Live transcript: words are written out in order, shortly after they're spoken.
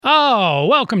Oh,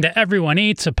 welcome to Everyone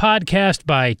Eats, a podcast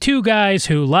by two guys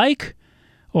who like,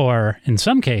 or in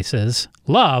some cases,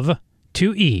 love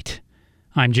to eat.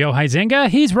 I'm Joe Huizinga.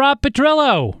 He's Rob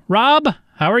Petrillo. Rob,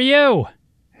 how are you?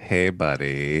 Hey,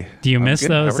 buddy. Do you miss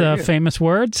those famous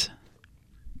words?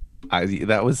 It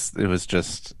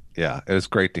was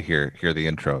great to hear the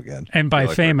intro again. And by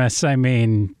famous, I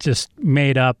mean just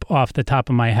made up off the top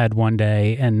of my head one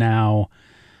day, and now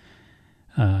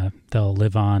they'll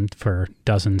live on for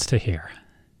dozens to hear.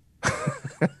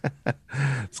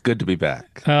 It's good to be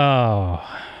back. Oh,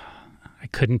 I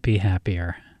couldn't be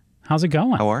happier. How's it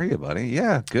going? How are you, buddy?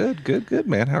 Yeah, good,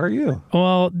 man. How are you?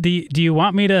 Well, do you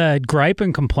want me to gripe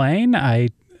and complain? I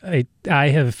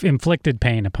have inflicted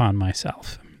pain upon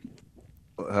myself.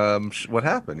 What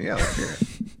happened? Yeah, let's hear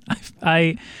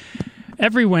it.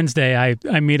 Every Wednesday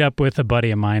I meet up with a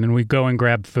buddy of mine and we go and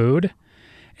grab food.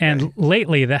 And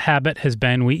lately the habit has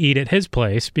been we eat at his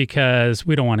place because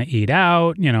we don't want to eat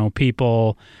out. You know,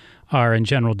 people are in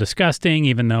general disgusting,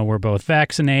 even though we're both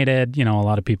vaccinated. You know, a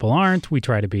lot of people aren't. We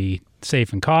try to be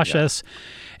safe and cautious.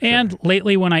 Yeah. And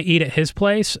lately when I eat at his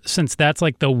place, since that's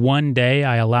like the one day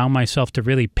I allow myself to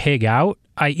really pig out,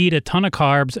 I eat a ton of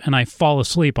carbs and I fall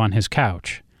asleep on his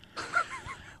couch.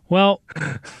 Well,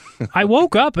 I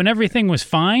woke up and everything was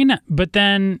fine, but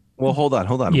then... Well, hold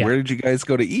on. Yeah. Where did you guys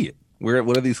go to eat? Where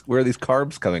are these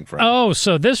carbs coming from? Oh,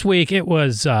 so this week it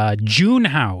was June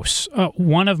House,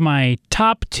 one of my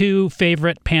top 2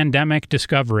 favorite pandemic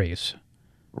discoveries.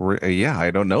 Yeah,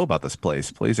 I don't know about this place.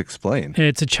 Please explain.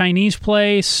 It's a Chinese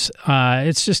place.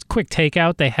 It's just quick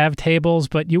takeout. They have tables,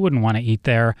 but you wouldn't want to eat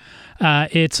there.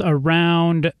 It's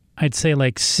around, I'd say,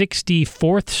 like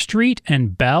 64th Street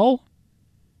and Bell.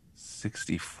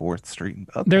 64th Street.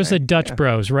 Okay. There's a Dutch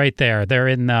Bros right there. They're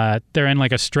in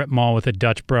like a strip mall with a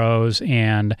Dutch Bros,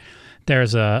 and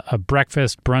there's a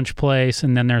breakfast brunch place,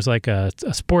 and then there's like a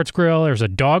sports grill. There's a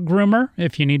dog groomer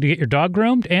if you need to get your dog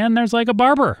groomed, and there's like a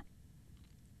barber.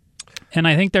 And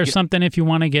I think there's something if you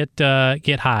want to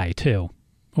get high too,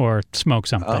 or smoke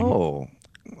something.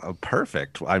 Oh,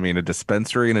 perfect. I mean, a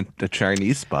dispensary and a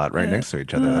Chinese spot right next to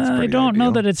each other. That's pretty I don't know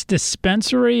ideal. that it's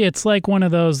dispensary. It's like one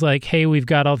of those like, hey, we've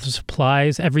got all the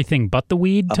supplies, everything but the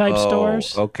weed type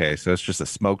stores. Okay, so it's just a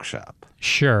smoke shop.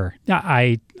 Sure.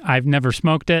 I've never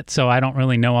smoked it, so I don't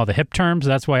really know all the hip terms.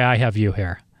 That's why I have you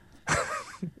here.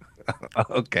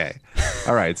 Okay.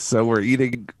 All right. So we're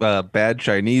eating bad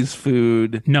Chinese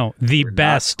food. No, the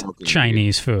best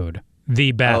Chinese food.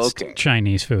 The best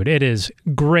Chinese food. It is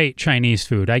great Chinese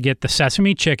food. I get the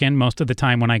sesame chicken most of the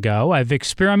time when I go. I've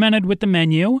experimented with the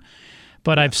menu,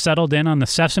 but I've settled in on the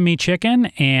sesame chicken,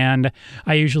 and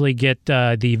I usually get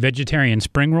the vegetarian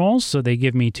spring rolls, so they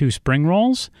give me 2 spring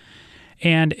rolls.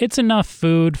 And it's enough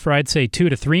food for, I'd say, 2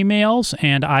 to 3 meals,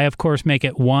 and I, of course, make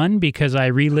it 1 because I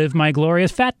relive my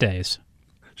glorious fat days.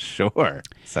 Sure.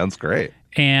 Sounds great.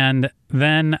 And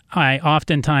then I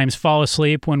oftentimes fall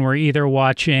asleep when we're either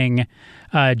watching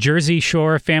Jersey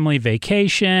Shore Family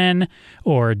Vacation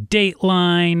or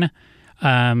Dateline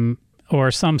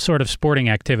or some sort of sporting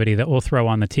activity that we'll throw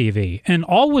on the TV. And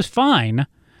all was fine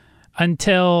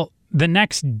until the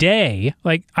next day.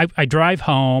 Like, I drive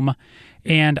home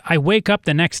and I wake up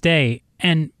the next day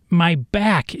and my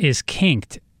back is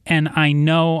kinked. And I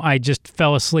know I just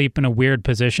fell asleep in a weird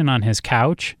position on his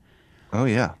couch. Oh,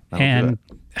 yeah. And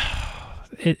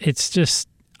it's just,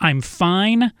 I'm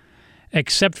fine,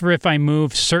 except for if I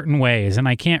move certain ways, and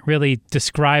I can't really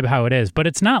describe how it is. But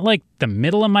it's not like the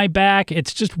middle of my back.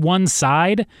 It's just one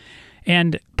side.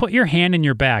 And put your hand in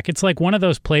your back. It's like one of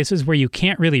those places where you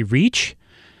can't really reach.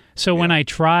 So when I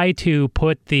try to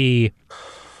put the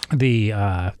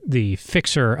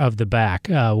fixer of the back,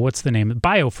 what's the name?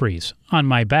 BioFreeze on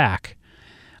my back,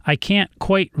 I can't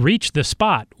quite reach the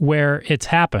spot where it's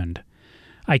happened.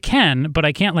 I can, but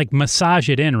I can't like massage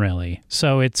it in really.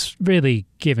 So it's really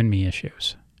given me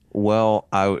issues. Well,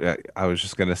 I was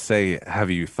just going to say,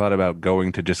 have you thought about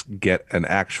going to just get an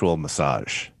actual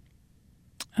massage?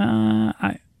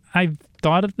 I've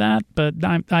thought of that, but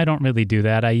I don't really do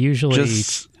that. I usually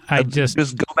just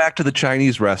go back to the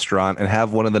Chinese restaurant and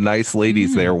have one of the nice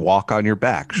ladies there walk on your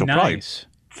back. She'll probably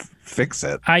fix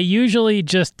it. I usually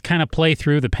just kind of play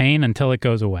through the pain until it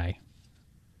goes away.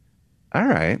 All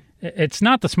right. It's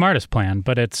not the smartest plan,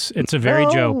 but it's a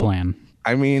very Joe plan.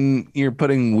 I mean, you're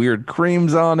putting weird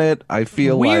creams on it. I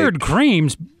feel weird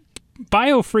creams.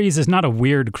 BioFreeze is not a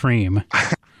weird cream.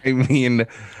 I mean,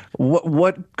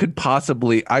 what could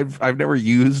possibly? I've never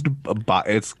used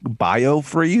it's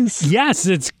BioFreeze. Yes,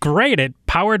 it's great. It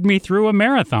powered me through a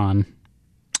marathon.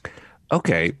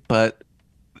 Okay, but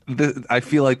I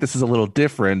feel like this is a little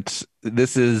different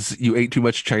this is you ate too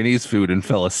much Chinese food and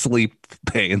fell asleep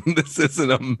pain. This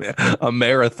isn't a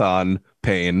marathon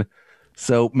pain.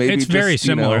 So maybe it's very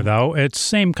similar, though. It's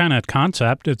same kind of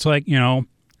concept. It's like,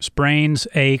 sprains,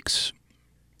 aches,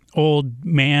 old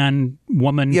man,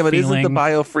 woman. Yeah, but feeling. Isn't the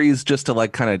BioFreeze just to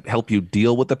like kind of help you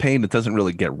deal with the pain? It doesn't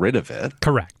really get rid of it.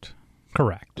 Correct.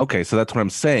 Okay, so that's what I'm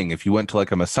saying. If you went to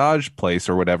like a massage place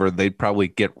or whatever, they'd probably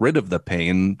get rid of the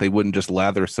pain. They wouldn't just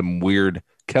lather some weird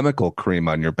chemical cream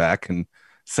on your back and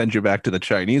send you back to the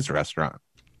Chinese restaurant.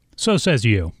 So says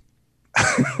you.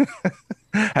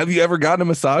 Have you ever gotten a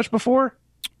massage before?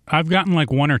 I've gotten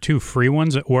like 1 or 2 free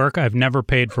ones at work. I've never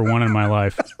paid for one in my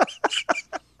life.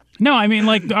 No, I mean,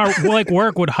 like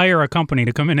work would hire a company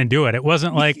to come in and do it. It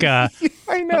wasn't like I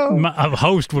know a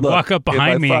host would walk up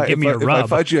behind me and give me a rub.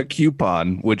 If I find you a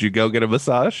coupon, would you go get a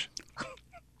massage?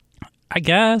 I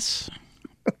guess.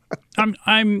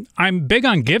 I'm big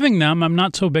on giving them. I'm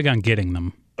not so big on getting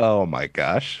them. Oh my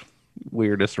gosh.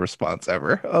 Weirdest response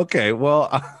ever. Okay, well,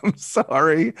 I'm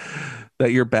sorry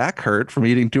that your back hurt from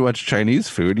eating too much Chinese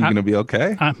food. You gonna be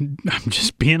okay? I'm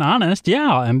just being honest.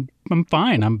 Yeah, I'm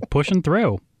fine. I'm pushing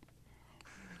through.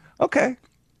 Okay.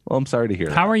 Well, I'm sorry to hear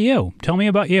that. How are you? Tell me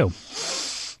about you.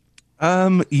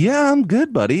 Yeah, I'm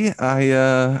good, buddy.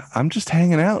 I'm just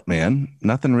hanging out, man.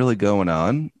 Nothing really going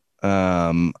on.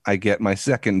 I get my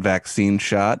second vaccine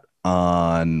shot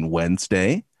on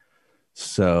Wednesday.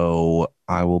 So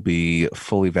I will be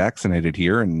fully vaccinated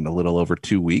here in a little over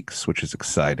 2 weeks, which is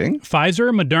exciting. Pfizer,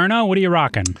 Moderna, what are you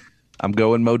rocking? I'm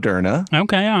going Moderna.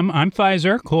 Okay, I'm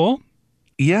Pfizer. Cool.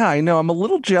 Yeah, I know. I'm a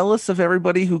little jealous of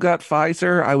everybody who got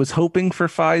Pfizer. I was hoping for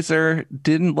Pfizer,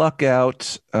 didn't luck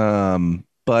out.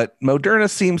 But Moderna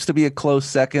seems to be a close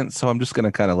second, so I'm just going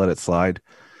to kind of let it slide.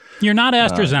 You're not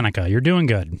AstraZeneca. You're doing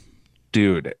good.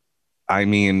 Dude, I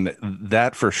mean,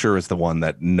 that for sure is the one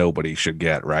that nobody should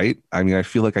get, right? I mean, I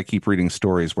feel like I keep reading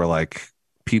stories where like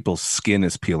people's skin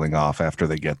is peeling off after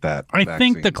they get that vaccine.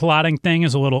 Think the clotting thing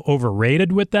is a little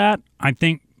overrated with that. I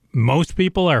think most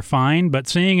people are fine, but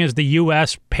seeing as the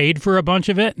U.S. paid for a bunch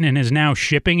of it and is now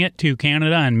shipping it to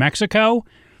Canada and Mexico,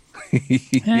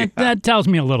 that tells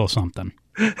me a little something.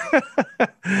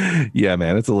 Yeah,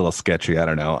 man, it's a little sketchy. I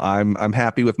don't know. I'm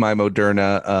happy with my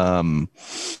Moderna.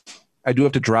 I do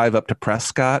have to drive up to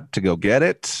Prescott to go get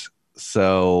it.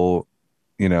 So,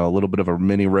 a little bit of a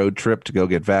mini road trip to go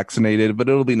get vaccinated, but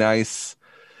it'll be nice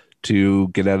to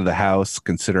get out of the house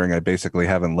considering I basically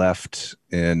haven't left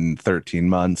in 13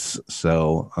 months.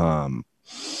 So,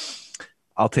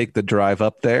 I'll take the drive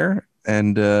up there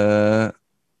and, that's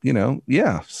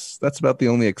about the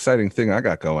only exciting thing I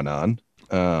got going on.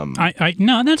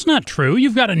 No, that's not true.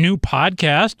 You've got a new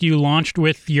podcast you launched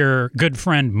with your good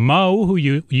friend Mo, who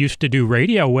you used to do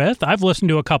radio with. I've listened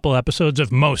to a couple episodes of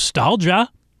Mostalgia.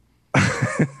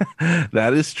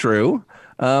 That is true.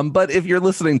 But if you're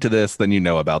listening to this, then you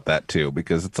know about that too,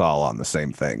 because it's all on the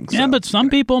same thing. So. Yeah, but some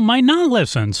people might not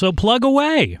listen, so plug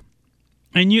away.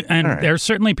 And right. There's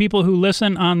certainly people who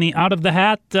listen on the Out of the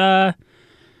Hat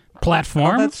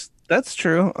platform. Oh, that's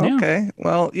true. Yeah. Okay.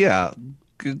 Well, yeah.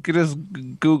 Just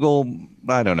Google,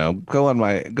 I don't know, go on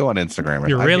Instagram.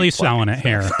 You're really selling it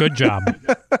here. Good job.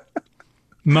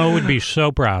 Mo would be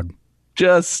so proud.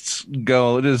 Just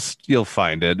you'll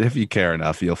find it. If you care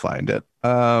enough, you'll find it.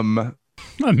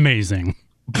 Amazing.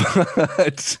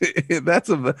 But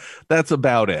that's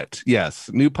about it. Yes.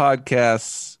 New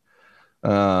podcasts.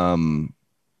 And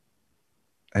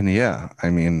yeah,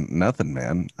 I mean, nothing,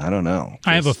 man. I don't know.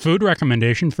 I have a food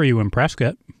recommendation for you in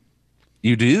Prescott.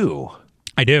 You do?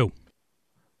 I do.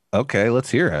 Okay, let's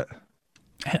hear it.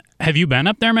 Have you been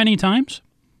up there many times?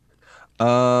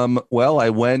 Well, I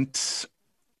went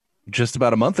just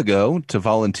about a month ago to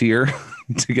volunteer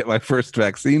to get my first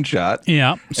vaccine shot.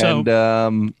 Yeah. So,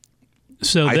 and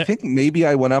I think maybe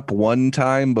I went up one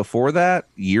time before that,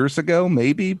 years ago,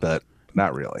 maybe, but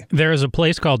not really. There is a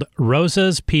place called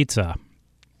Rosa's Pizza.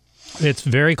 It's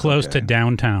very close to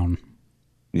downtown.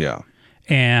 Yeah.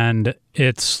 And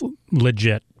it's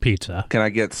legit pizza. Can I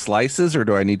get slices or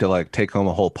do I need to like take home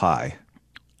a whole pie?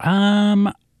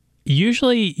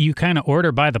 Usually you kind of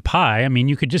order by the pie. I mean,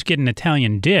 you could just get an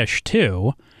Italian dish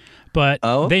too, but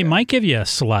they might give you a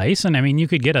slice. And I mean, you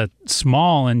could get a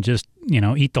small and just,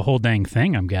 eat the whole dang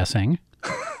thing, I'm guessing.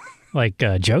 Like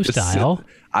Joe style.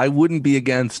 I wouldn't be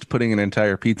against putting an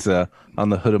entire pizza on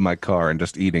the hood of my car and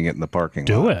just eating it in the parking lot.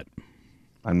 Do it.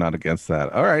 I'm not against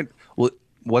that. All right. Well,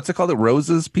 what's it called? The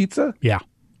Rosa's Pizza? Yeah.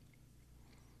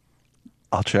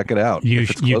 I'll check it out. If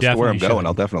it's close to where I'm going,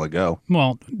 I'll definitely go.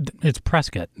 Well, it's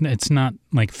Prescott. It's not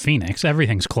like Phoenix.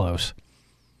 Everything's close.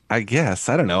 I guess.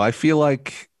 I don't know. I feel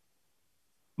like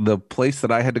the place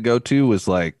that I had to go to was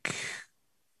like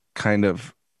kind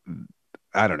of,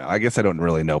 I don't know. I guess I don't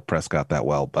really know Prescott that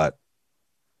well, but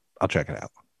I'll check it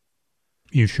out.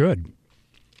 You should.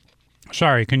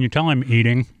 Sorry, can you tell I'm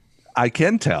eating? I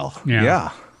can tell.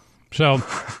 Yeah. So,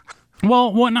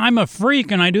 well, when I'm a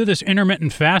freak and I do this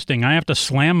intermittent fasting, I have to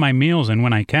slam my meals in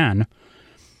when I can.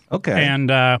 Okay. And,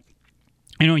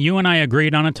 you and I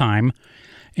agreed on a time,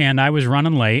 and I was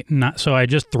running late, so I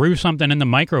just threw something in the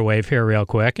microwave here real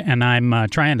quick, and I'm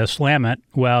trying to slam it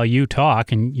while you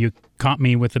talk, and you caught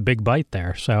me with a big bite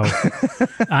there. So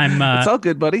I'm... it's all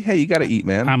good, buddy. Hey, you got to eat,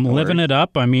 man. I'm living it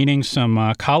up. I'm eating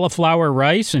some cauliflower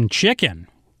rice and chicken.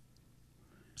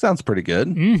 Sounds pretty good.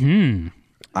 Mm-hmm.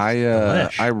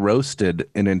 I roasted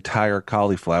an entire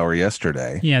cauliflower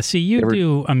yesterday. Yeah, see, you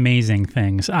do amazing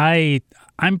things.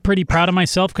 I'm pretty proud of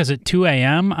myself because at 2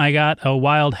 a.m. I got a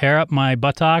wild hair up my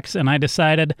buttocks and I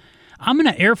decided I'm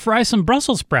going to air fry some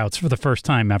Brussels sprouts for the first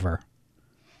time ever.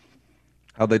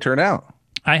 How'd they turn out?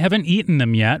 I haven't eaten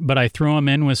them yet, but I threw them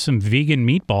in with some vegan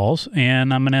meatballs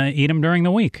and I'm going to eat them during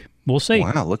the week. We'll see.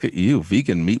 Wow, look at you.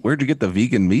 Vegan meat. Where'd you get the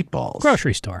vegan meatballs?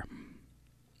 Grocery store.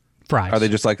 Fries. Are they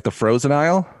just like the frozen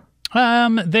aisle?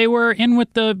 They were in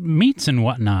with the meats and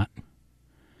whatnot.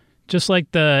 Just like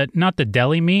not the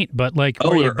deli meat, but like...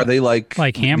 Oh, are they like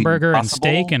hamburger and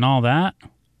steak and all that?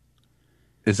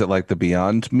 Is it like the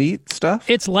Beyond Meat stuff?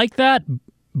 It's like that,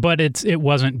 but it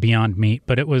wasn't Beyond Meat,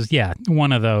 but it was,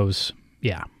 one of those,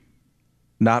 yeah.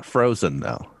 Not frozen,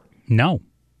 though? No.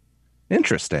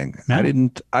 Interesting. No.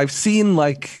 I've seen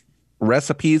like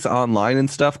recipes online and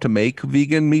stuff to make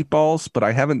vegan meatballs, but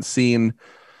I haven't seen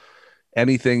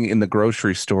anything in the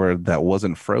grocery store that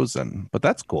wasn't frozen, but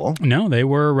that's cool. No, they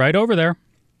were right over there.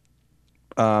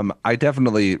 I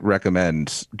definitely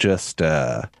recommend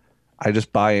I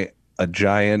just buy a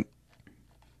giant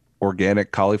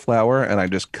organic cauliflower and I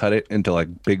just cut it into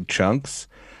like big chunks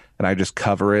and I just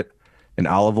cover it in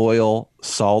olive oil,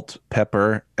 salt,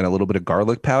 pepper, and a little bit of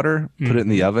garlic powder, put it in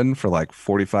the oven for like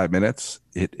 45 minutes.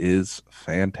 It is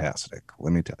fantastic,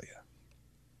 let me tell you.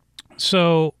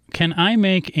 So, can I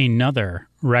make another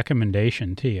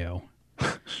recommendation to you?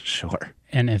 Sure.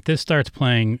 And if this starts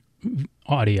playing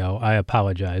audio, I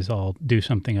apologize. I'll do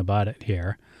something about it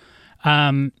here.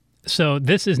 So,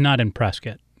 this is not in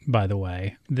Prescott, by the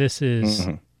way. This is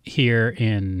here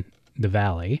in the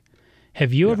Valley.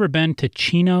 Have you ever been to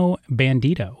Chino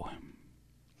Bandito?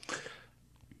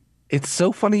 It's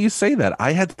so funny you say that.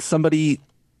 I had somebody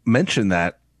mention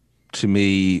that to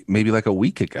me maybe like a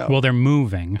week ago. Well, they're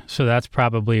moving, so that's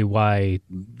probably why.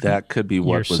 That could be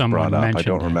what was brought up. I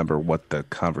don't remember what the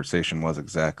conversation was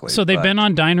exactly. So they've been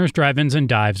on diners, drive-ins, and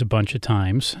dives a bunch of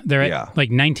times. They're at like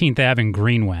 19th Ave and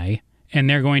Greenway, and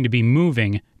they're going to be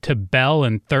moving to Bell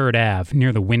and 3rd Ave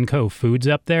near the Winco Foods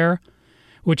up there,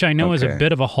 which I know is a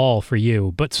bit of a haul for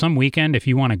you. But some weekend, if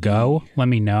you want to go, let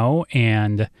me know,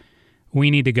 and we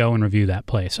need to go and review that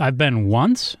place. I've been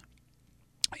once,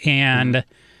 and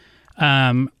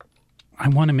I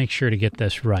want to make sure to get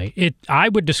this right. I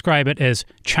would describe it as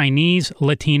Chinese,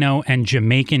 Latino, and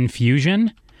Jamaican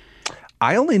fusion.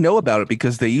 I only know about it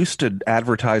because they used to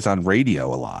advertise on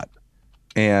radio a lot.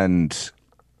 And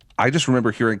I just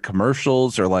remember hearing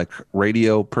commercials or like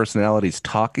radio personalities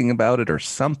talking about it or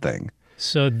something.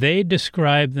 So they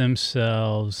describe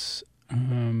themselves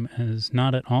as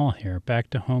not at all here.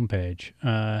 Back to homepage.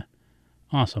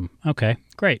 Awesome. Okay,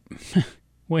 great.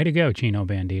 Way to go, Chino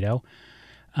Bandito.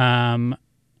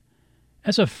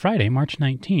 As of Friday, March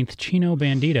 19th, Chino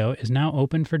Bandito is now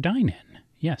open for dine-in.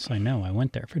 Yes, I know. I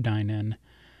went there for dine-in.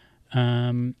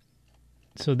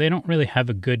 So they don't really have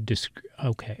a good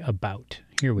about.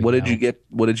 Here we go. What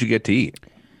did you get to eat?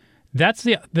 That's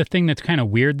the thing that's kind of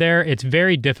weird there. It's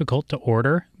very difficult to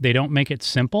order. They don't make it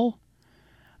simple.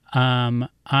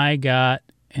 I got,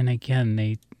 and again,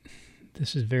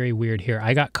 this is very weird here.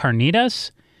 I got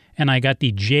carnitas, and I got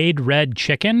the jade red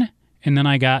chicken, and then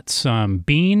I got some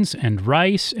beans and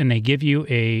rice, and they give you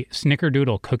a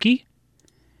snickerdoodle cookie.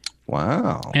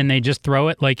 Wow. And they just throw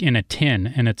it like in a tin,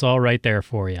 and it's all right there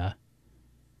for you.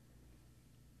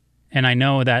 And I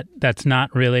know that that's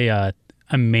not really a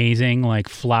amazing, like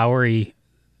flowery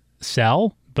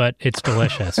sell, but it's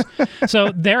delicious.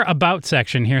 So their about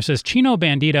section here says, Chino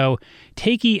Bandito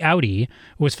Takey Outie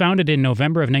was founded in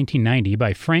November of 1990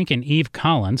 by Frank and Eve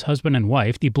Collins, husband and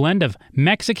wife. The blend of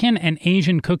Mexican and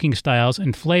Asian cooking styles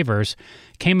and flavors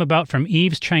came about from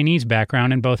Eve's Chinese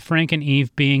background and both Frank and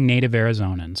Eve being native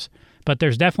Arizonans. But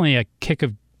there's definitely a kick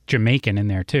of Jamaican in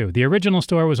there too. The original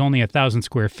store was only 1,000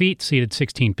 square feet, seated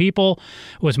 16 people,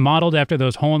 was modeled after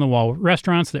those hole-in-the-wall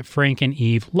restaurants that Frank and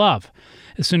Eve love.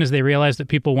 As soon as they realized that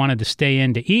people wanted to stay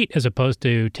in to eat as opposed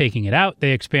to taking it out,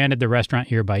 they expanded the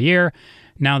restaurant year by year.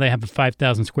 Now they have a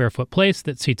 5,000 square foot place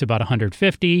that seats about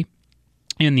 150.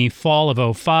 In the fall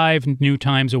of '05, New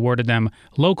Times awarded them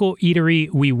Local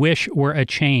Eatery We Wish Were a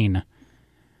Chain.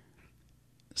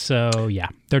 So, yeah,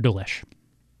 they're delish.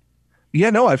 Yeah,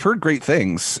 no, I've heard great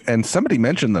things, and somebody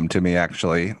mentioned them to me,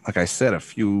 actually, like I said, a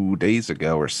few days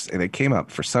ago, or they came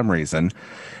up for some reason.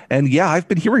 And yeah, I've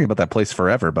been hearing about that place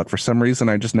forever, but for some reason,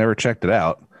 I just never checked it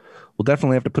out. We'll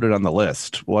definitely have to put it on the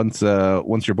list. Once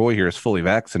your boy here is fully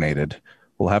vaccinated,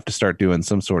 we'll have to start doing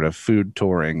some sort of food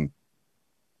touring,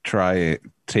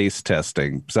 taste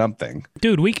testing, something.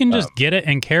 Dude, we can just get it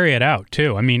and carry it out,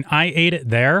 too. I mean, I ate it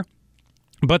there,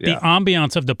 but the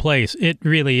ambiance of the place, it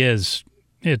really is,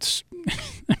 it's...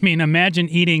 I mean, imagine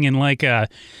eating in like a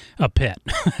pit.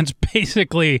 That's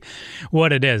basically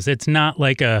what it is. It's not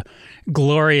like a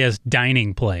glorious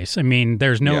dining place. I mean,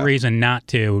 there's no reason not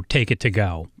to take it to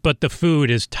go, but the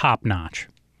food is top notch.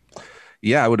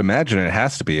 Yeah, I would imagine it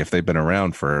has to be if they've been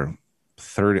around for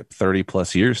 30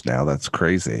 plus years now. That's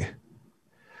crazy.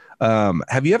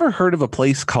 Have you ever heard of a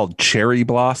place called Cherry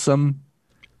Blossom?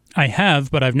 I have,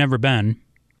 but I've never been.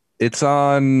 It's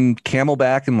on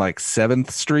Camelback and like 7th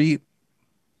Street.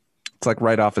 It's like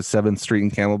right off of 7th Street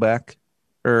and Camelback,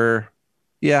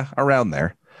 around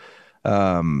there.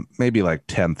 Maybe like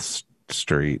 10th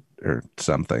Street or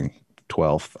something,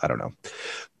 12th, I don't know.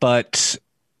 But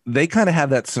they kind of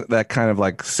have that kind of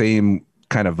like same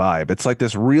kind of vibe. It's like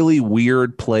this really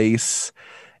weird place.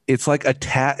 It's like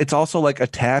it's also like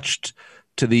attached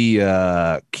to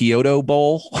the Kyoto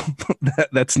Bowl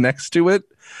that's next to it,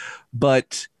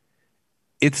 but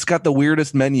it's got the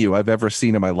weirdest menu I've ever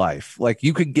seen in my life. Like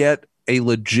you could get a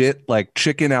legit like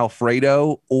chicken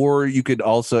Alfredo, or you could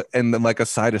also, and then like a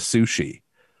side of sushi.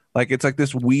 Like it's like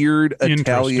this weird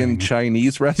Italian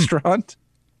Chinese restaurant.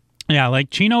 Yeah,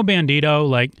 like Chino Bandito,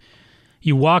 like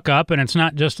you walk up and it's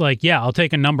not just like, yeah, I'll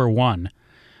take a number one.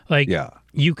 Like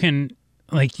you can,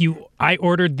 I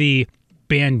ordered the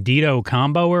Bandito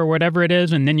combo or whatever it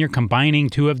is, and then you're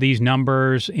combining two of these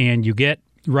numbers and you get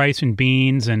rice and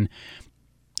beans, and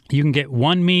you can get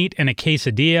one meat and a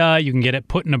quesadilla. You can get it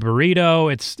put in a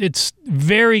burrito. It's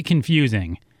very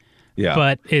confusing. Yeah.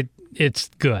 But it's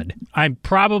good. I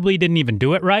probably didn't even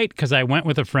do it right because I went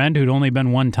with a friend who'd only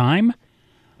been one time.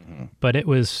 But it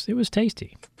was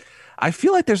tasty. I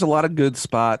feel like there's a lot of good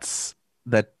spots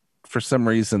that for some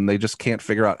reason they just can't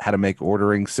figure out how to make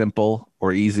ordering simple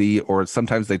or easy, or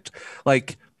sometimes they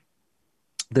like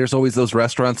there's always those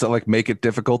restaurants that like make it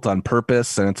difficult on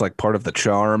purpose, and it's like part of the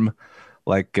charm.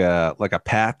 Like a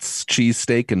Pat's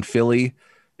cheesesteak in Philly.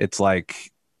 It's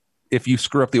like if you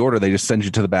screw up the order, they just send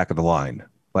you to the back of the line.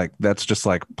 Like that's just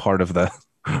like part of the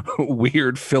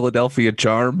weird Philadelphia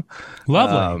charm.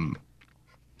 Lovely.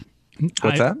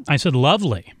 What's that? I said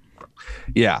lovely.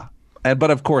 Yeah.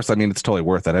 But of course, I mean, it's totally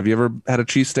worth it. Have you ever had a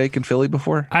cheesesteak in Philly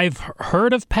before? I've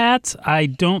heard of Pat's. I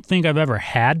don't think I've ever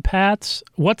had Pat's.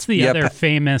 What's the other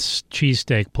famous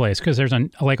cheesesteak place? Because there's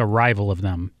a rival of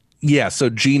them. Yeah, so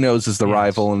Geno's is the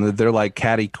rival, and they're like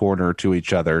catty corner to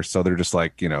each other. So they're just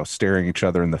like, staring each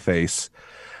other in the face.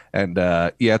 And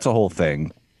it's a whole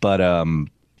thing. But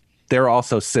they're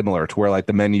also similar to where like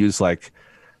the menu's like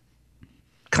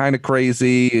kind of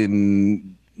crazy.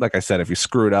 And like I said, if you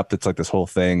screw it up, it's like this whole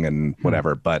thing and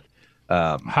whatever. But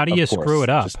how do you screw it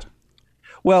up?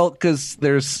 Well, because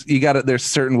there's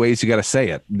certain ways you got to say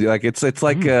it. Like it's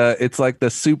like the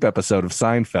soup episode of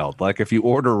Seinfeld. Like if you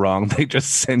order wrong, they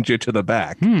just send you to the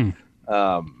back.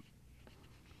 But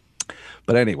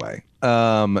anyway,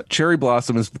 Cherry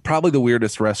Blossom is probably the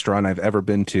weirdest restaurant I've ever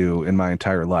been to in my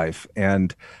entire life,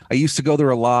 and I used to go there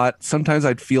a lot. Sometimes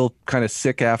I'd feel kind of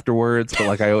sick afterwards, but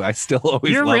like I still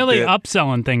always. You're loved really it.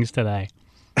 Upselling things today,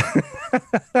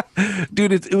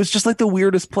 dude. It was just like the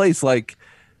weirdest place. Like.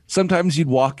 Sometimes you'd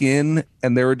walk in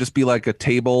and there would just be like a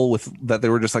table that they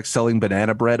were just like selling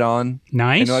banana bread on.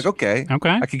 Nice. And you're like, okay,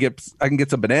 I can get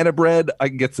some banana bread. I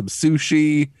can get some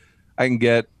sushi. I can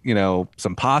get,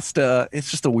 some pasta. It's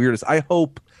just the weirdest. I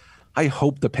hope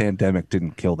the pandemic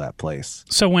didn't kill that place.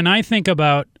 So when I think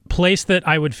about place that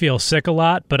I would feel sick a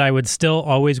lot, but I would still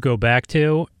always go back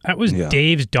to, that was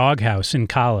Dave's Doghouse in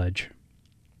college.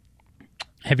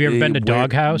 Have you ever been to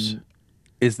Doghouse?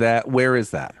 Where is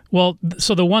that? Well,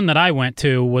 so the one that I went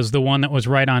to was the one that was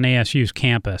right on ASU's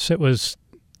campus. It was.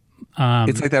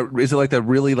 It's like that. Is it like that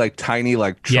really like tiny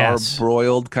like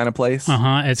charbroiled kind of place?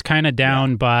 It's kind of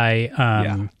down by.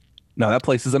 No, that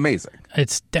place is amazing.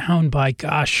 It's down by.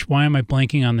 Gosh, why am I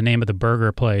blanking on the name of the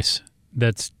burger place?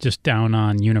 That's just down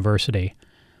on University.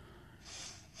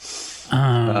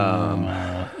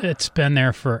 It's been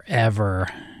there forever.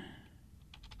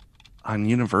 On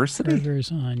University?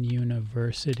 Burgers on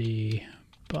University.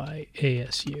 by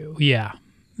ASU. Yeah.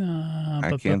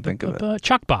 I can't think of it.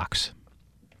 Chuck Box.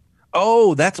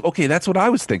 Oh, that's okay. That's what I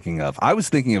was thinking of. I was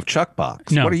thinking of Chuck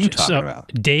Box. No, what are you talking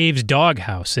about? Dave's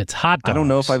Doghouse. It's hot dogs. I don't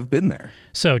know if I've been there.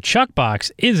 So Chuck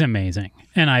Box is amazing,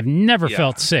 and I've never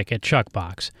felt sick at Chuck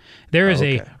Box. There is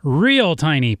a real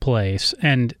tiny place,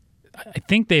 and I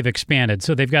think they've expanded.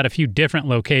 So they've got a few different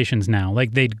locations now.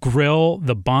 Like they grill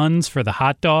the buns for the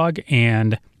hot dog,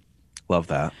 and love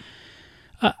that.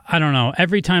 I don't know.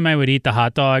 Every time I would eat the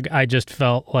hot dog, I just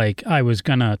felt like I was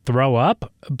going to throw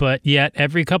up. But yet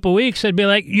every couple weeks, I'd be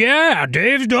like, yeah,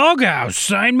 Dave's Doghouse,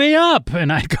 sign me up.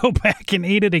 And I'd go back and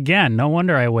eat it again. No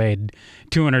wonder I weighed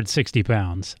 260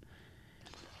 pounds.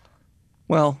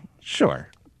 Well, sure.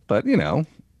 But, you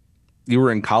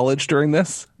were in college during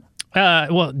this?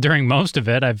 Well, during most of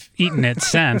it. I've eaten it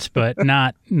since, but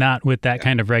not with that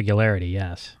kind of regularity,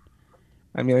 yes.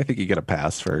 I mean, I think you get a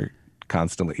pass for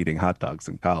constantly eating hot dogs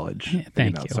in college. Yeah,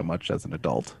 thank you. Not so much as an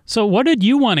adult. So what did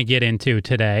you want to get into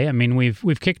today? I mean,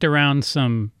 we've kicked around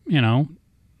some,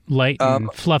 light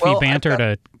and fluffy banter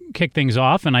to kick things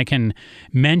off, and I can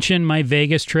mention my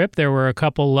Vegas trip. There were a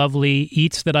couple lovely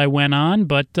eats that I went on,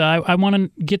 but I want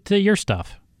to get to your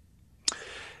stuff.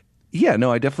 Yeah, no,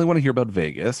 I definitely want to hear about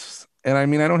Vegas. And I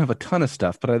mean, I don't have a ton of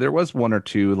stuff, but there was one or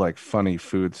two like funny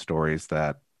food stories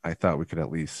that I thought we could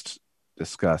at least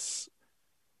discuss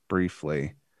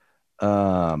briefly.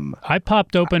 I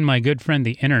popped open my good friend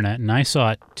the internet, and I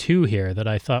saw two here that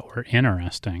I thought were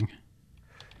interesting.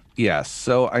 Yes.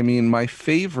 So, I mean, my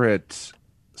favorite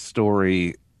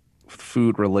story,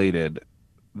 food related,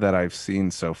 that I've seen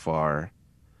so far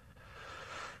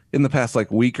in the past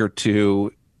like week or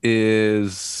two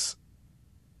is,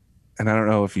 and I don't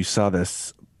know if you saw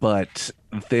this, but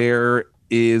there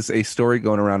is a story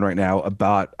going around right now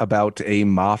about a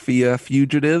mafia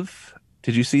fugitive.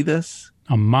 Did you see this?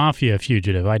 A mafia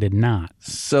fugitive? I did not.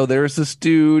 So there's this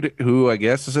dude who I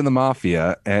guess is in the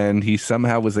mafia, and he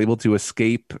somehow was able to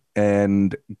escape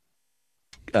and,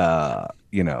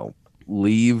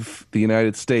 leave the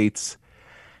United States.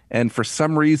 And for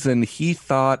some reason, he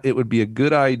thought it would be a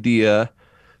good idea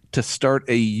to start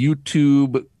a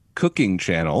YouTube cooking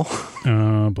channel.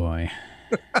 Oh, boy.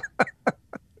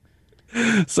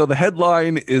 So the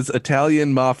headline is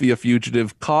Italian mafia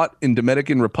fugitive caught in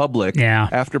Dominican Republic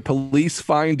after police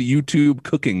find YouTube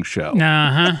cooking show.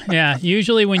 Uh-huh. Yeah.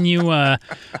 Usually when you are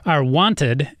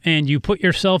wanted and you put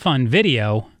yourself on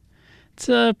video, it's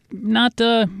not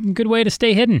a good way to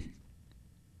stay hidden.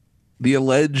 The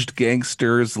alleged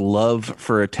gangster's love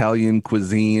for Italian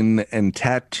cuisine and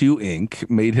tattoo ink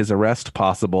made his arrest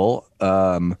possible,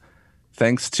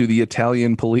 thanks to the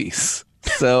Italian police.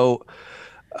 So...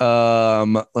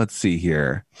 let's see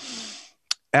here.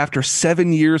 After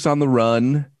 7 years on the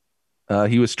run,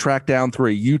 he was tracked down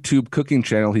through a YouTube cooking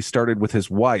channel he started with his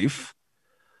wife.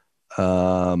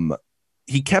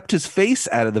 He kept his face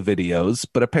out of the videos,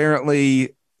 but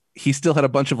apparently he still had a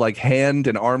bunch of like hand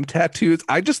and arm tattoos.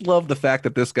 I just love the fact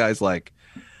that this guy's like,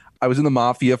 I was in the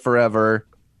mafia forever.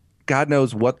 God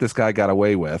knows what this guy got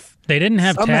away with. They didn't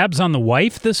have tabs on the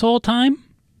wife this whole time?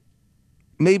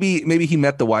 Maybe he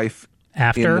met the wife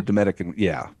after in the Dominican.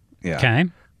 Yeah. Okay.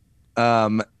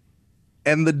 And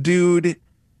the dude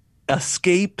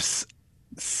escapes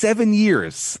 7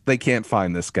 years. They can't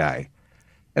find this guy.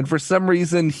 And for some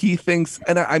reason he thinks,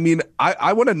 and I mean,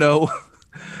 I want to know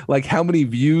like how many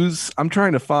views. I'm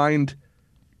trying to find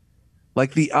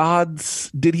like the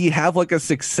odds. Did he have like a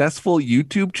successful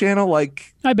YouTube channel?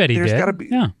 Like I bet he did. Gotta be,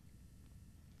 yeah.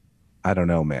 I don't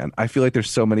know, man. I feel like there's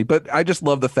so many, but I just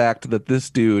love the fact that this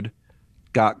dude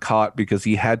got caught because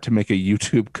he had to make a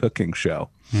YouTube cooking show.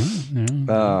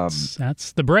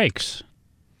 That's the breaks.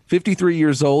 53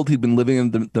 years old. He'd been living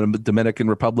in the Dominican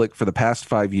Republic for the past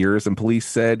 5 years, and police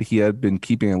said he had been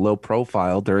keeping a low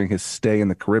profile during his stay in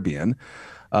the Caribbean,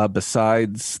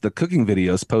 besides the cooking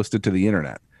videos posted to the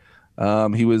internet.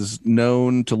 He was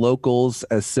known to locals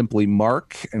as simply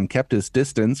Mark and kept his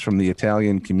distance from the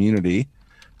Italian community.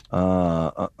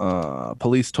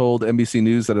 Police told NBC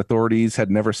News that authorities had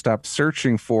never stopped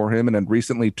searching for him and had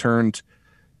recently turned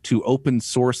to open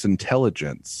source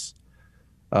intelligence.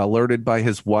 Alerted by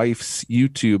his wife's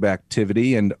YouTube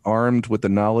activity and armed with the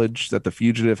knowledge that the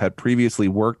fugitive had previously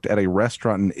worked at a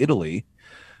restaurant in Italy,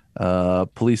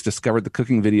 police discovered the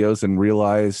cooking videos and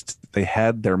realized they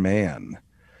had their man.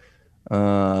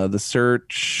 The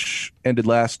search ended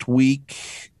last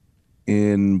week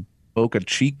in Boca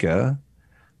Chica,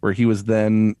 where he was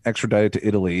then extradited to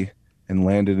Italy and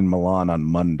landed in Milan on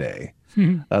Monday.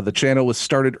 The channel was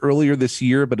started earlier this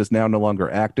year, but is now no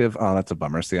longer active. Oh, that's a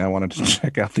bummer. See, I wanted to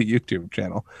check out the YouTube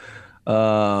channel.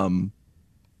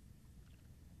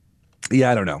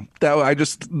 Yeah, I don't know.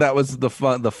 That was the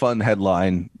fun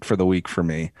headline for the week for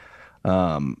me.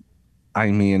 I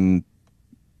mean,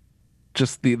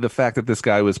 just the fact that this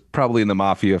guy was probably in the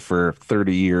mafia for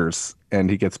 30 years and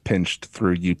he gets pinched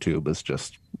through YouTube is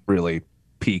just really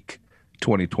peak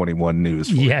 2021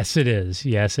 news. Yes, it is.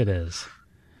 Yes, it is.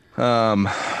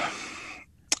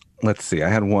 Let's see. I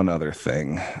had one other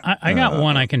thing. I got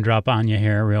one I can drop on you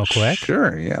here real quick.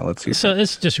 Sure. Yeah, let's see. So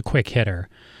this is just a quick hitter.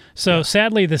 So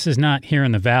sadly, this is not here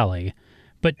in the Valley,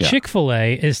 but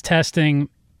Chick-fil-A is testing.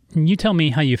 You tell me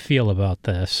how you feel about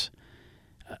this.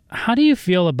 How do you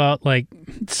feel about like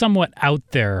somewhat out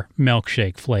there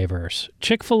milkshake flavors?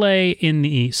 Chick-fil-A in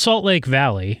the Salt Lake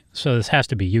Valley, so this has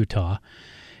to be Utah,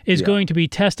 is going to be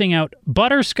testing out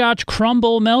butterscotch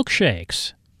crumble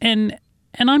milkshakes. And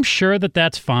I'm sure that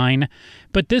that's fine,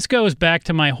 but this goes back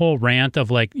to my whole rant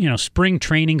of like, spring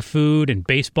training food and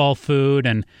baseball food.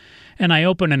 And I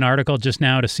opened an article just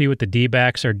now to see what the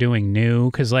D-backs are doing new,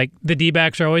 because like the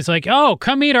D-backs are always like, oh,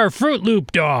 come eat our Fruit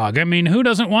Loop dog. I mean, who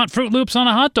doesn't want Fruit Loops on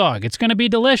a hot dog? It's going to be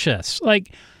delicious.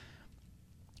 Like,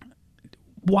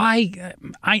 why?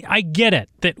 I get it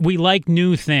that we like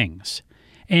new things.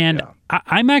 And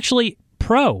I'm actually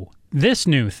pro this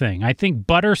new thing. I think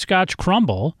butterscotch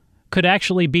crumble could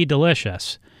actually be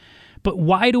delicious. But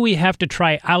why do we have to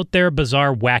try out there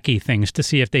bizarre, wacky things to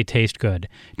see if they taste good?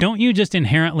 Don't you just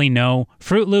inherently know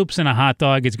Fruit Loops in a hot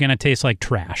dog is going to taste like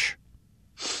trash?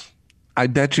 I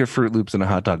bet your Fruit Loops in a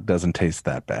hot dog doesn't taste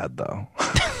that bad, though.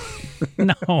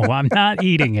 No, I'm not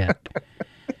eating it.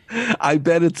 I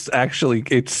bet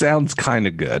it sounds kind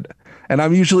of good. And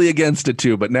I'm usually against it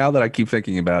too, but now that I keep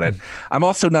thinking about it, I'm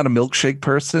also not a milkshake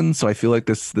person, so I feel like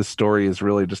this story is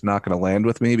really just not going to land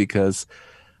with me because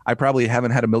I probably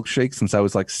haven't had a milkshake since I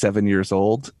was like 7 years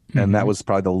old, and that was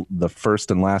probably the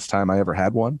first and last time I ever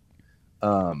had one.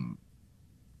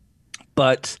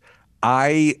 But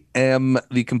I am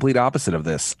the complete opposite of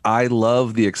this. I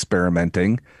love the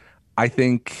experimenting. I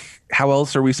think, how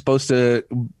else are we supposed to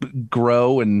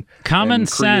grow and common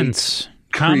sense?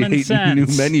 Common sense.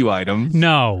 New menu items.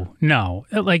 No.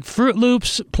 Like Fruit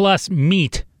Loops plus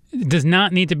meat does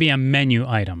not need to be a menu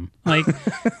item. Like,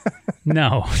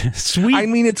 no. Sweet. I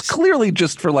mean, it's clearly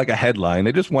just for like a headline.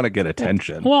 They just want to get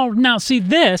attention. Well, now see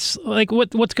this, like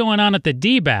what's going on at the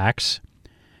D-backs,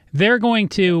 they're going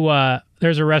to,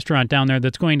 there's a restaurant down there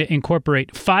that's going to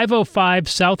incorporate 505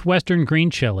 Southwestern green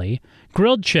chili,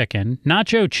 grilled chicken,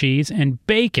 nacho cheese, and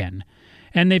bacon.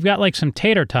 And they've got like some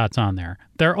tater tots on there.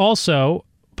 They're also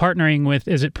partnering with,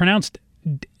 is it pronounced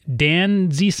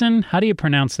Danziesen? How do you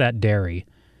pronounce that dairy?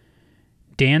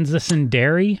 Danziesen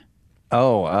Dairy?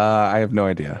 Oh, I have no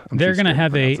idea. They're going to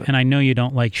have and I know you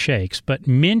don't like shakes, but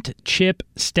mint chip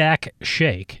stack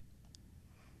shake.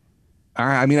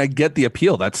 I mean, I get the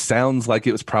appeal. That sounds like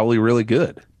it was probably really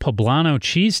good. Poblano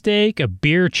cheesesteak, a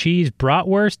beer cheese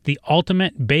bratwurst, the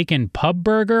ultimate bacon pub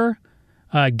burger.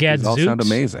 These all sound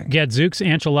amazing. Gadzooks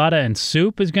enchilada and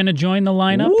soup is going to join the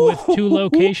lineup with 2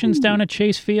 locations down at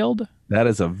Chase Field. That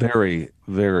is a very,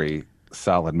 very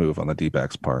solid move on the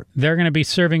D-backs part. They're going to be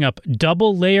serving up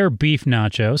double layer beef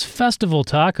nachos, festival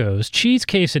tacos, cheese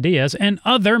quesadillas, and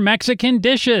other Mexican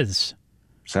dishes.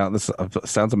 This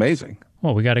sounds amazing.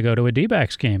 Well, we got to go to a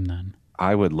D-backs game then.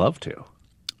 I would love to.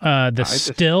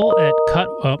 Still at Cut.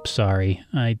 Oh, sorry.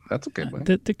 That's a good one.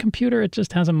 The computer, it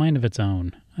just has a mind of its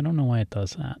own. I don't know why it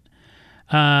does that.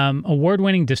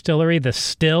 Award-winning distillery, The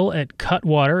Still at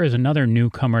Cutwater, is another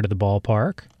newcomer to the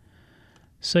ballpark.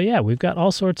 So yeah, we've got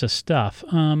all sorts of stuff.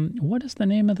 What is the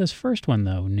name of this first one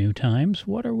though? New Times.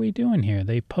 What are we doing here?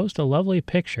 They post a lovely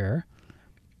picture.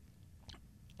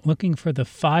 Looking for the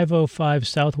 505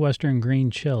 Southwestern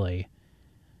Green Chili.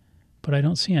 But I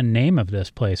don't see a name of this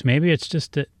place. Maybe it's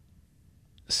just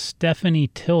Stephanie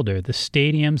Tilder, the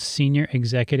stadium's senior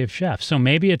executive chef. So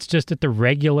maybe it's just at the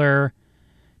regular,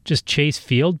 just Chase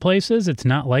Field places. It's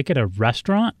not like at a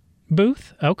restaurant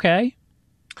booth. Okay.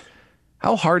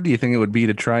 How hard do you think it would be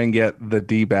to try and get the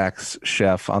D-backs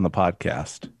chef on the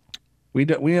podcast? We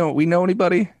know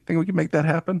anybody? Think we can make that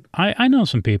happen? I know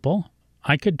some people.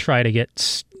 I could try to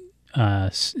get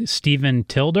Stephen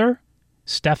Tilder.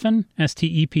 Stephen,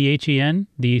 Stephen,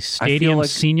 the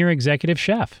stadium's senior executive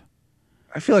chef.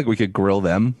 I feel like we could grill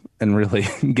them and really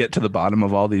get to the bottom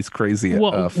of all these crazy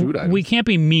food items. We can't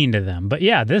be mean to them, but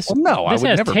yeah, this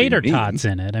has tater tots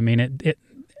in it. I mean,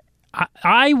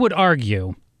 I would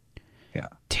argue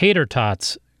tater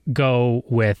tots go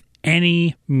with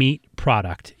any meat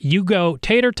product. You go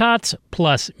tater tots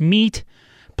plus meat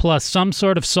plus some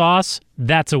sort of sauce,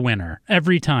 that's a winner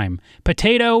every time.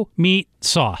 Potato, meat,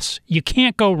 sauce. You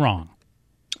can't go wrong.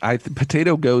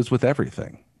 Potato goes with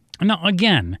everything. No,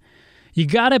 again, You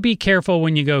got to be careful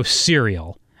when you go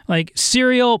cereal. Like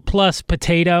cereal plus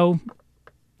potato,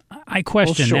 I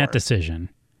question sure. that decision.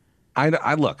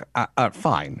 I look,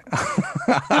 fine.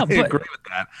 I agree with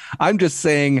that. I'm just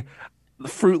saying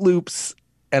Fruit Loops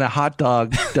and a hot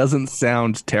dog doesn't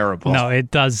sound terrible. No,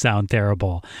 it does sound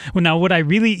terrible. Well, now, would I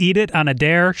really eat it on a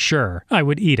dare? Sure, I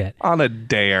would eat it. On a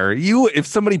dare. If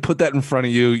somebody put that in front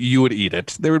of you, you would eat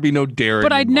it. There would be no daring.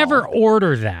 But I'd never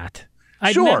order that.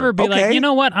 I'd never be like, you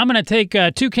know what? I'm going to take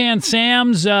Toucan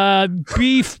Sam's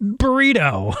beef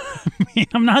burrito.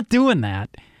 I'm not doing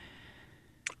that.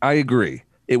 I agree.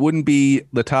 It wouldn't be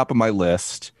the top of my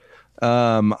list.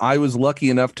 I was lucky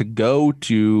enough to go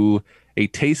to a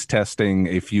taste testing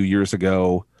a few years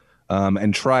ago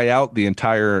and try out the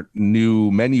entire new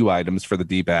menu items for the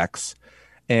D-backs.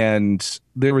 And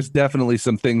there was definitely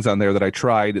some things on there that I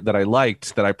tried that I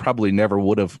liked that I probably never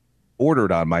would have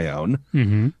ordered on my own.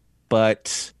 Mm-hmm.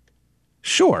 But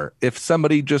sure, if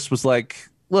somebody just was like,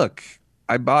 look,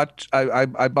 I bought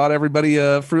everybody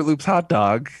a Fruit Loops hot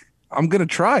dog, I'm going to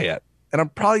try it. And I'm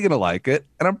probably going to like it.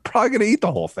 And I'm probably going to eat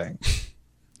the whole thing.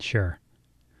 Sure.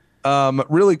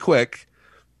 Really quick,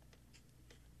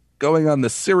 going on the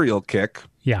cereal kick.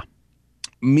 Yeah.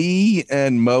 Me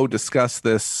and Mo discussed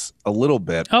this a little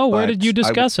bit. Oh, where did you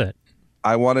discuss it?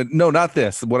 No, not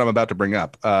this. What I'm about to bring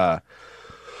up.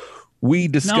 We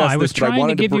discussed I was this, but I trying to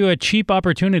wanted give you a cheap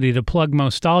opportunity to plug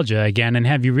Nostalgia again and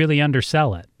have you really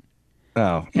undersell it.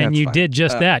 Oh, and you fine. did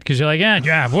just that because you're like,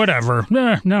 yeah, whatever.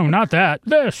 No, not that.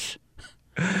 This.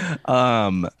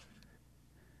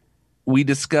 We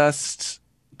discussed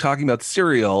talking about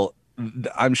cereal.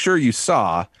 I'm sure you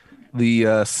saw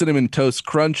the Cinnamon Toast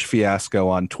Crunch fiasco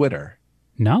on Twitter.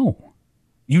 No.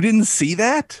 You didn't see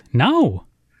that? No.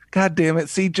 God damn it.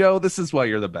 See, Joe, this is why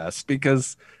you're the best,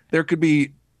 because there could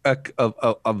be an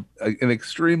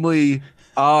extremely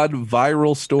odd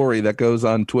viral story that goes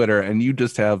on Twitter and you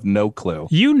just have no clue.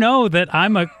 You know that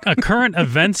I'm a current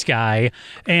events guy,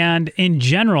 and in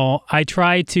general, I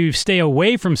try to stay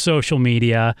away from social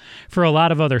media for a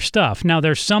lot of other stuff. Now,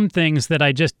 there's some things that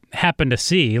I just happen to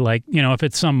see, like, if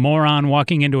it's some moron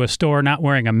walking into a store not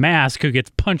wearing a mask who gets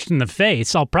punched in the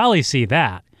face, I'll probably see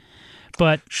that.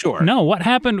 But sure. No, what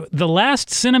happened, the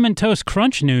last Cinnamon Toast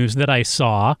Crunch news that I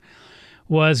saw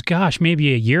was,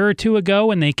 maybe a year or two ago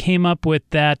when they came up with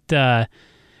that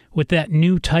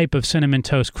new type of Cinnamon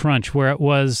Toast Crunch where it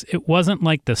wasn't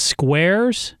like the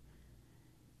squares.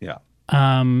 Yeah.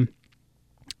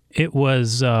 It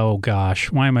was,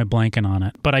 why am I blanking on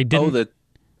it? But I didn't.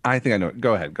 I think I know it.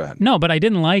 Go ahead. No, but I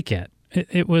didn't like it.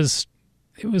 It was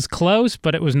close,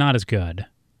 but it was not as good.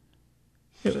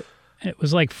 It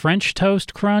was like French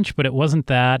Toast Crunch, but it wasn't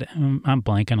that. I'm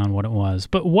blanking on what it was.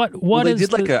 But what they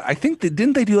did I think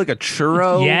didn't they do like a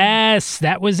churro? Yes,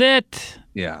 that was it.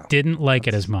 Yeah. Didn't like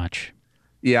it as much.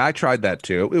 Yeah, I tried that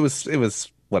too. It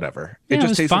was whatever. Yeah, it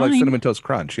just tasted fine, like Cinnamon Toast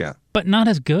Crunch, yeah. But not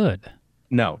as good.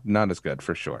 No, not as good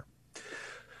for sure.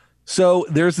 So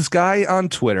there's this guy on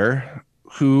Twitter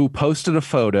who posted a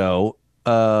photo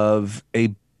of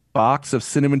a box of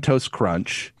Cinnamon Toast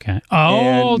Crunch. Okay.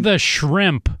 Oh, the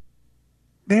shrimp.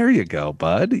 There you go,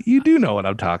 bud. You do know what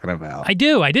I'm talking about. I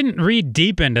do. I didn't read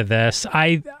deep into this.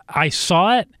 I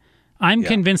saw it. I'm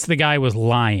convinced the guy was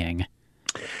lying.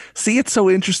 See, it's so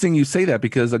interesting you say that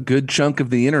because a good chunk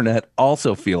of the internet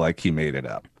also feel like he made it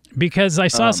up. Because I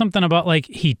saw something about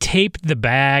he taped the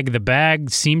bag. The bag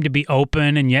seemed to be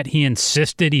open, and yet he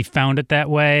insisted he found it that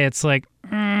way. It's like,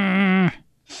 I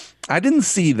didn't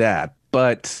see that,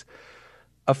 but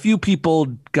a few people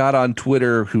got on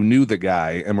Twitter who knew the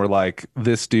guy and were like,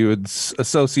 this dude's a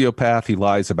sociopath. He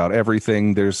lies about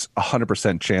everything. There's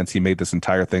 100% chance he made this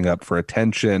entire thing up for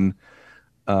attention.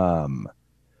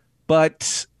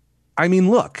 But I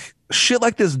mean, look, shit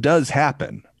like this does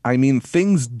happen. I mean,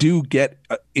 things do get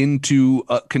into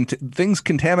things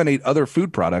contaminate other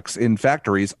food products in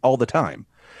factories all the time.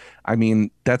 I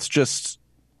mean, that's just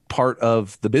part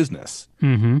of the business.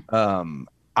 mm-hmm.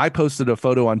 I posted a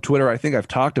photo on Twitter. I think I've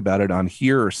talked about it on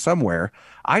here or somewhere.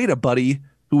 I had a buddy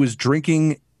who was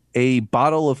drinking a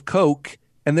bottle of Coke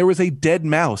and there was a dead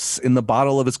mouse in the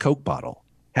bottle of his Coke bottle.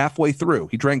 Halfway through,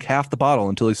 he drank half the bottle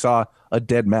until he saw a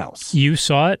dead mouse. You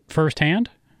saw it firsthand?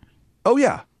 Oh,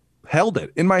 yeah. Held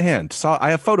it in my hand.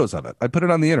 I have photos of it. I put it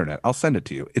on the internet. I'll send it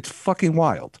to you. It's fucking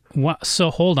wild. What?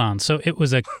 So hold on. So it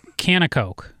was a can of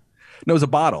Coke? No, it was a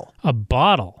bottle. A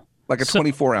bottle? Like a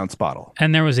 24-ounce bottle.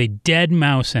 And there was a dead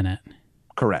mouse in it.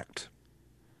 Correct.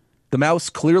 The mouse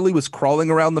clearly was crawling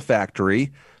around the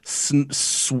factory,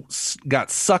 got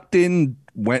sucked in,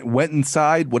 went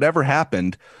inside, whatever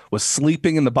happened, was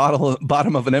sleeping in the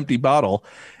bottom of an empty bottle,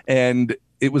 and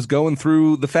it was going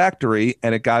through the factory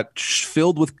and it got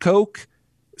filled with Coke,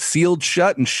 sealed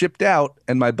shut and shipped out.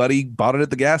 And my buddy bought it at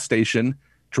the gas station,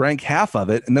 drank half of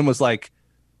it, and then was like,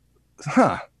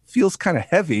 feels kind of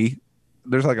heavy.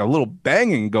 There's like a little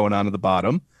banging going on at the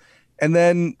bottom. And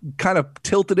then kind of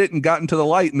tilted it and got into the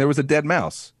light, and there was a dead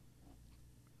mouse.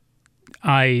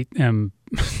 I am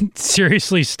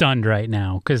seriously stunned right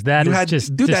now because that is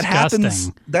just disgusting. That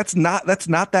happens. That's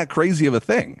not that crazy of a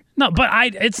thing. No, but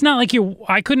it's not like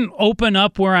I couldn't open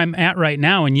up where I'm at right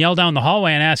now and yell down the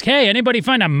hallway and ask, "Hey, anybody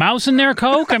find a mouse in their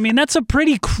Coke?" I mean, that's a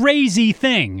pretty crazy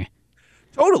thing.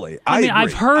 Totally. I mean,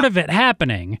 I've heard of it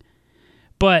happening,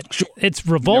 but it's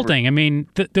revolting. I mean,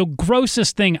 the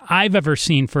grossest thing I've ever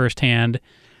seen firsthand,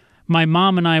 my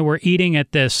mom and I were eating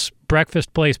at this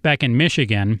breakfast place back in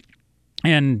Michigan,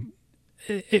 and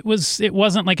it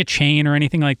wasn't like a chain or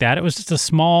anything like that. It was just a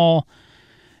small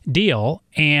deal,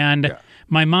 and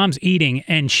my mom's eating,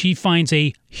 and she finds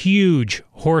a huge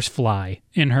horsefly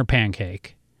in her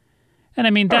pancake. And I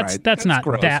mean, that's not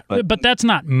gross, but that's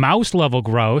not mouse level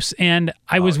gross. And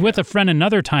I was with a friend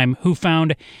another time who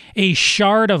found a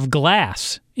shard of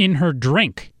glass in her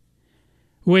drink,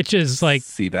 which is like,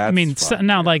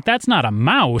 like that's not a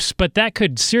mouse, but that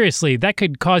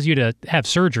could cause you to have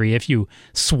surgery if you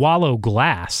swallow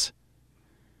glass.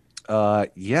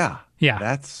 Yeah,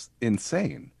 that's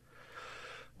insane.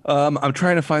 I'm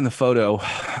trying to find the photo.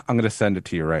 I'm going to send it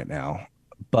to you right now.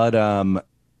 But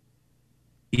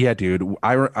yeah, dude,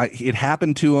 it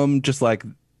happened to him just like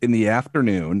in the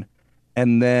afternoon,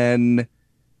 and then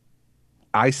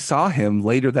I saw him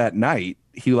later that night.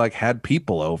 He like had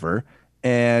people over,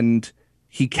 and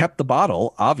he kept the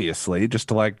bottle, obviously, just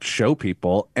to like show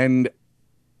people. And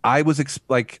I was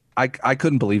I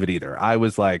couldn't believe it either. I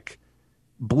was like,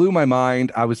 blew my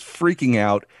mind. I was freaking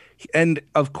out. And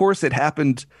of course it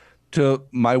happened to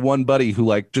my one buddy who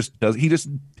like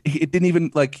it didn't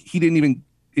even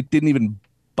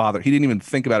bother. He didn't even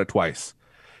think about it twice.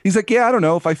 He's like, yeah, I don't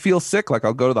know, if I feel sick, like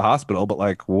I'll go to the hospital, but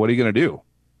like, what are you going to do?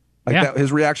 Like that,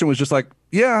 his reaction was just like,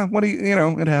 yeah,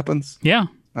 it happens. Yeah.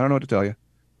 I don't know what to tell you.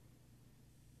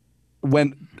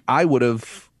 When I would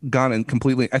have gone and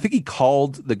completely, I think he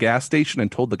called the gas station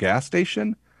and told the gas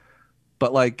station,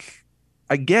 but like,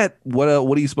 I get what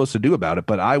are you supposed to do about it?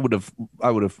 But I would have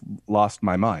lost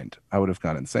my mind. I would have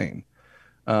gone insane.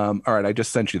 All right, I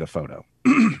just sent you the photo.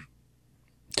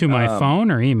 To my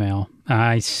phone or email?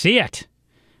 I see it.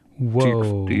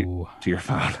 Whoa. To your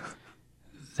phone.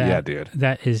 Yeah, dude.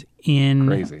 That is insane.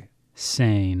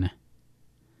 Crazy.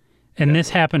 And this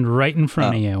happened right in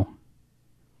front of you.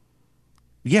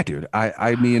 Yeah, dude.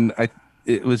 I mean,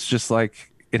 it was just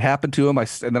like, it happened to him. And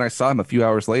then I saw him a few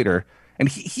hours later. And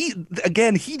he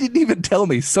didn't even tell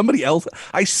me. Somebody else,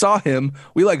 I saw him.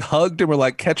 We like hugged and we're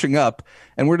like catching up.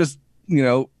 And we're just,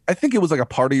 I think it was like a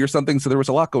party or something. So there was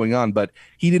a lot going on, but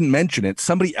he didn't mention it.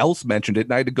 Somebody else mentioned it.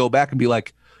 And I had to go back and be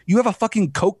like, you have a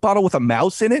fucking Coke bottle with a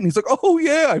mouse in it? And he's like, oh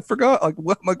yeah, I forgot. Like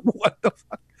what? I'm like, what the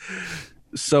fuck?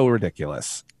 So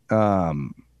ridiculous. Yeah.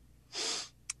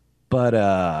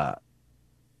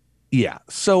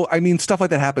 So, I mean, stuff like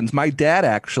that happens. My dad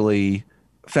actually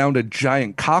found a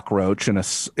giant cockroach in a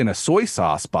soy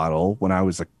sauce bottle when I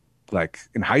was like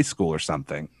in high school or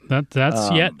something.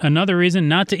 That's yet another reason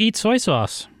not to eat soy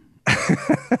sauce.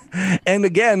 And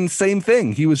again, same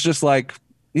thing. He was just like,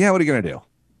 yeah, what are you going to do?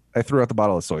 I threw out the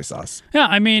bottle of soy sauce. Yeah,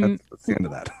 I mean, that's the end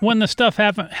of that. When the stuff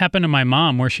happened to my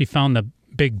mom where she found the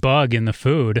big bug in the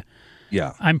food,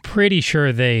 yeah, I'm pretty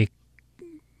sure they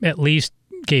at least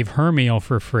gave her meal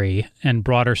for free and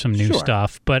brought her some new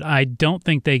stuff, but I don't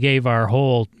think they gave our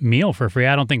whole meal for free.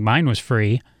 I don't think mine was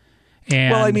free.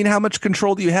 And well, I mean, how much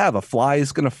control do you have? A fly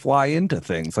is going to fly into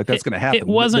things. Like that's going to happen. It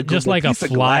wasn't just like a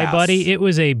fly, buddy. It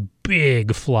was a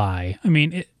big fly. I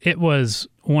mean, it was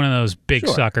one of those big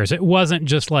suckers. It wasn't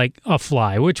just like a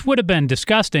fly, which would have been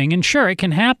disgusting. And sure, it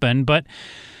can happen, but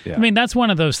I mean, that's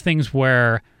one of those things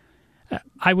where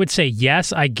I would say,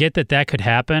 yes, I get that could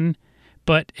happen.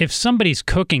 But if somebody's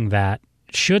cooking that,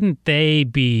 shouldn't they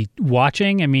be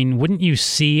watching? I mean, wouldn't you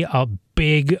see a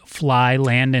big fly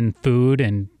land in food?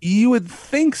 And you would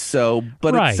think so,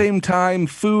 but at the same time,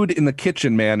 food in the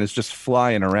kitchen, man, is just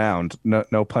flying around.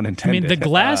 No pun intended. I mean, the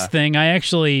glass thing,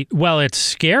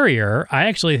 it's scarier. I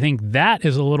actually think that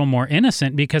is a little more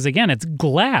innocent because, again, it's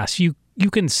glass. You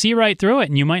can see right through it,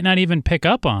 and you might not even pick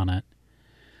up on it.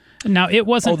 Now, it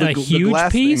wasn't a huge piece. The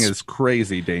glass thing is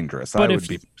crazy dangerous. I would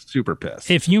be super pissed.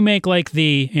 If you make like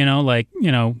the,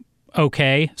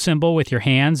 okay symbol with your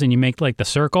hands and you make like the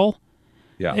circle,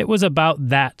 it was about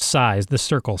that size, the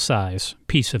circle size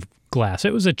piece of glass.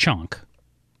 It was a chunk.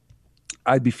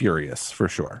 I'd be furious for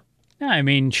sure. Yeah, I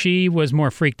mean, she was more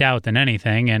freaked out than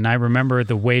anything, and I remember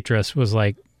the waitress was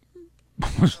like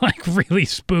really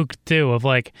spooked too, of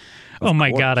like, oh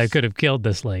my God, I could have killed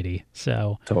this lady.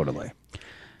 So totally.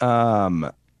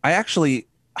 I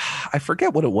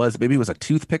forget what it was. Maybe it was a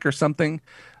toothpick or something.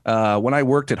 When I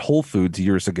worked at Whole Foods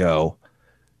years ago,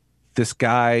 this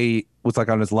guy was like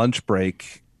on his lunch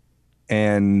break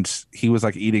and he was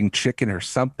like eating chicken or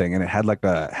something, and it had like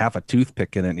half a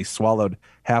toothpick in it, and he swallowed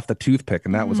half the toothpick,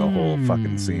 and that was a whole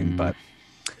fucking scene. But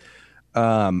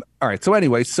all right. So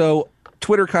anyway, so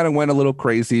Twitter kind of went a little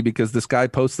crazy because this guy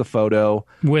posts the photo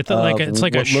with it's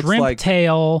like a shrimp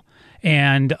tail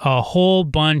and a whole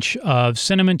bunch of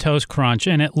Cinnamon Toast Crunch,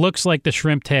 and it looks like the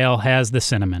shrimp tail has the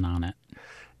cinnamon on it.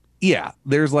 Yeah,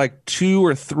 there's like 2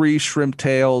 or 3 shrimp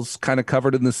tails kind of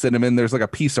covered in the cinnamon. There's like a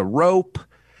piece of rope,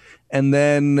 and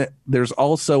then there's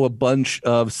also a bunch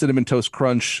of Cinnamon Toast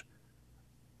Crunch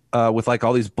with like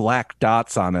all these black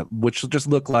dots on it, which just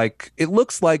looks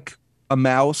like a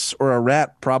mouse or a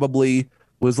rat probably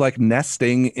was like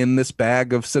nesting in this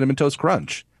bag of Cinnamon Toast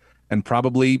Crunch and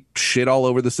probably shit all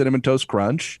over the Cinnamon Toast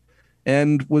Crunch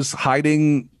and was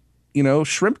hiding,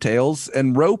 shrimp tails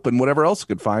and rope and whatever else it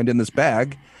could find in this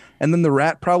bag. And then the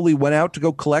rat probably went out to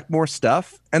go collect more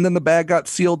stuff, and then the bag got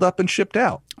sealed up and shipped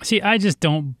out. See, I just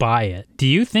don't buy it. Do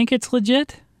you think it's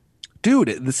legit?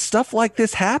 Dude, the stuff like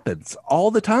this happens all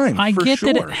the time. I get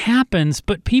that it happens,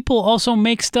 but people also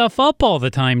make stuff up all the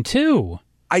time, too.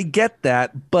 I get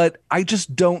that, but I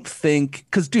just don't think,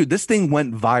 because, dude, this thing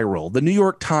went viral. The New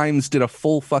York Times did a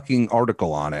full fucking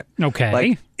article on it. Okay.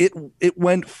 Like, it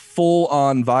went full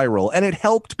on viral, and it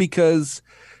helped because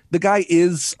the guy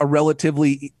is a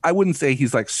relatively, I wouldn't say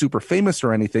he's like super famous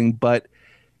or anything, but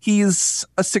he's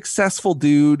a successful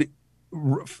dude.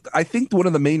 I think one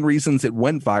of the main reasons it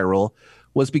went viral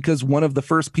was because one of the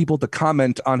first people to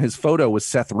comment on his photo was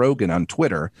Seth Rogen on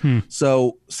Twitter.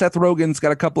 So Seth Rogen's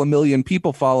got a couple of million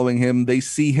people following him. They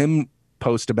see him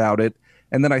post about it.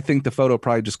 And then I think the photo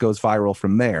probably just goes viral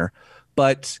from there.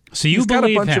 But so you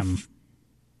believe him?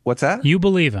 What's that? You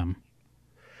believe him?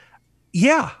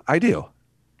 Yeah, I do.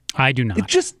 I do not.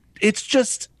 It's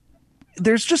just,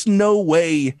 there's just no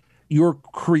way you're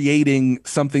creating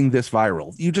something this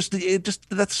viral.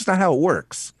 That's just not how it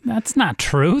works. That's not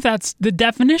true. That's the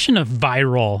definition of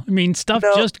viral. I mean, stuff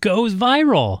just goes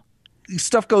viral.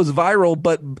 Stuff goes viral,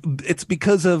 but it's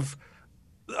because of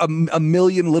a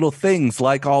million little things,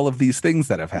 like all of these things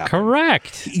that have happened.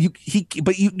 Correct.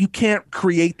 But you can't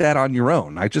create that on your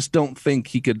own. I just don't think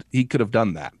he could have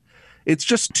done that. It's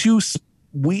just too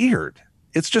weird.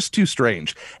 It's just too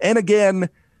strange. And again,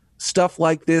 stuff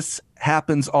like this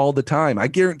happens all the time. I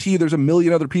guarantee you there's a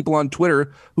million other people on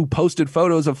Twitter who posted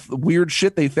photos of weird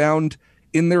shit they found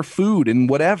in their food and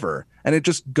whatever, and it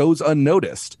just goes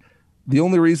unnoticed. The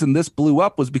only reason this blew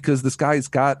up was because this guy's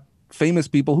got famous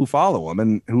people who follow him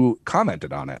and who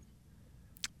commented on it.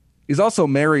 He's also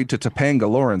married to Topanga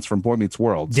Lawrence from Boy Meets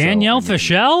World. Danielle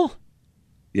Fishel?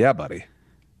 Yeah, buddy.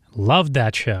 Loved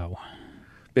that show.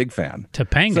 Big fan.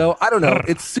 Topanga. So I don't know.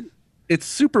 It's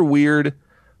super weird,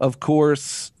 of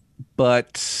course,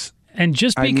 but and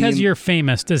just because you're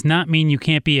famous does not mean you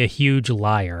can't be a huge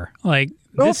liar. Like,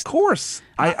 no, of course.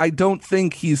 I don't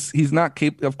think he's not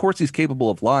capable. Of course, he's capable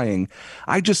of lying.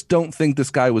 I just don't think this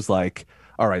guy was like,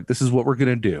 all right, this is what we're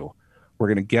gonna do. We're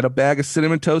gonna get a bag of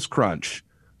Cinnamon Toast Crunch.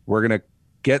 We're gonna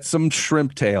get some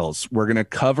shrimp tails. We're gonna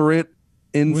cover it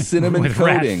in cinnamon with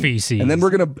coating, rat feces. and then we're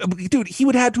gonna, dude. He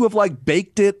would have to have like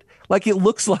baked it. Like, it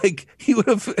looks like he would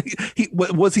have.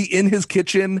 Was he in his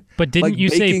kitchen? But didn't like, you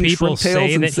say people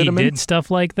say that cinnamon? He did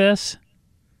stuff like this?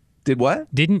 Did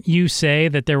what? Didn't you say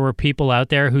that there were people out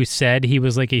there who said he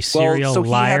was like a serial so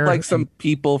liar? He had like some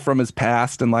people from his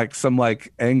past and like some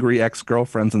like angry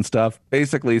ex-girlfriends and stuff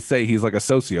basically say he's like a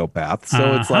sociopath.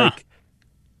 So it's like,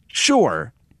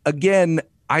 sure. Again,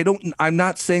 I'm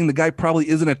not saying the guy probably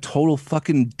isn't a total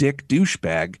fucking dick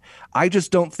douchebag. I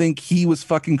just don't think he was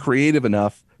fucking creative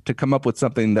enough to come up with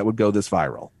something that would go this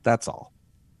viral. That's all.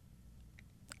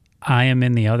 I am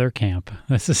in the other camp.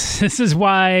 This is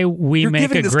why we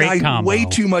make a great combo. You're giving this guy way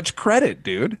too much credit,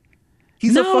 dude.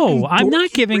 No, I'm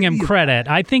not giving him credit.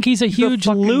 I think he's a huge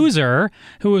loser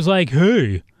who was like,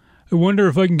 hey, I wonder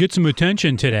if I can get some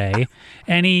attention today.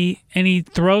 And he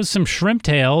throws some shrimp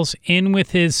tails in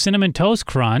with his Cinnamon Toast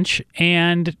Crunch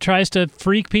and tries to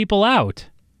freak people out.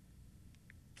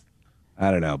 I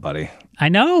don't know, buddy. I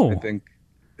know. I think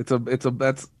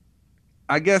that's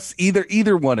I guess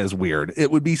either one is weird.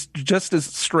 It would be just as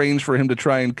strange for him to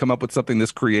try and come up with something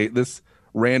this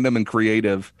random and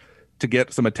creative to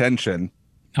get some attention.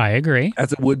 I agree.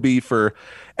 As it would be for,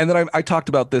 and then I talked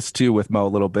about this too with Mo a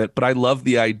little bit, but I love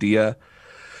the idea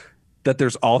that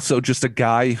there's also just a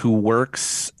guy who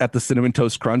works at the Cinnamon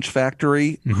Toast Crunch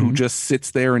factory who just sits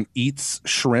there and eats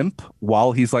shrimp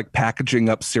while he's like packaging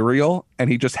up cereal, and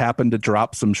he just happened to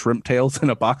drop some shrimp tails in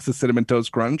a box of Cinnamon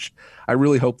Toast Crunch. I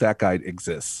really hope that guy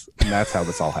exists, and that's how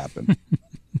this all happened.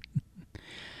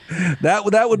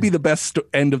 That would be the best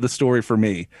end of the story for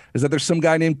me, is that there's some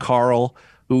guy named Carl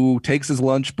who takes his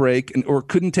lunch break or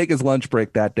couldn't take his lunch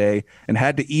break that day and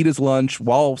had to eat his lunch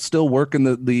while still working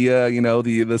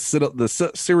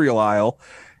the cereal aisle,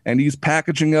 and he's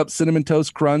packaging up Cinnamon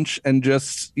Toast Crunch, and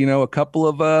just a couple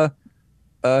of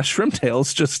shrimp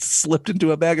tails just slipped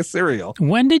into a bag of cereal.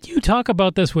 When did you talk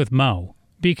about this with Mo?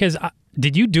 Because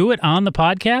did you do it on the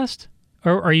podcast,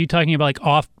 or are you talking about like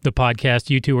off the podcast?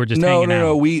 You two were just hanging out.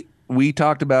 No. We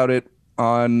talked about it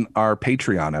on our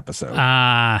Patreon episode.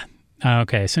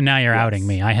 Okay, so now you're outing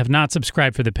me. I have not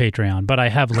subscribed for the Patreon, but I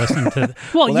have listened to...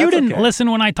 Well, you didn't listen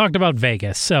when I talked about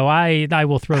Vegas, so I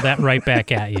will throw that right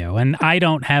back at you. And I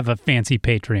don't have a fancy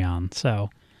Patreon, so...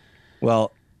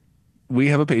 Well, we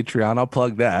have a Patreon. I'll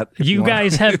plug that. You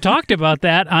guys have talked about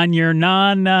that on your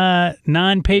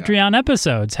non-Patreon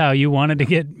episodes, how you wanted to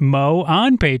get Mo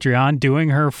on Patreon doing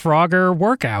her Frogger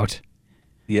workout.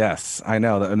 Yes, I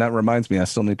know. And that reminds me, I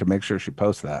still need to make sure she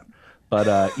posts that.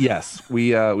 But yes,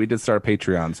 we did start a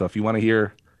Patreon. So if you want to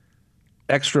hear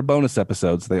extra bonus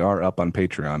episodes, they are up on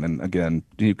Patreon. And again,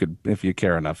 you could, if you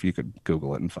care enough, you could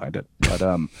Google it and find it. But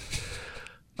such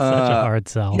a hard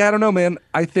sell. Yeah, I don't know, man.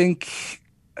 I think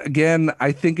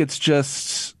it's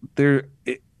just there.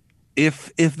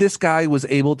 If this guy was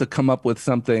able to come up with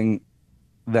something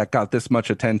that got this much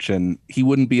attention, he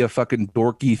wouldn't be a fucking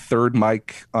dorky third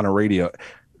mic on a radio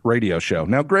show.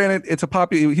 Now, granted,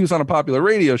 he was on a popular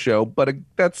radio show, but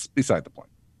that's beside the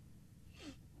point.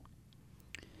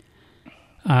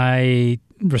 I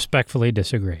respectfully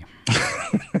disagree.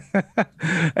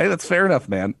 Hey, that's fair enough,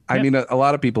 man. I mean, a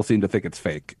lot of people seem to think it's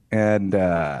fake, and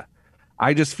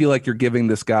I just feel like you're giving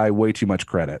this guy way too much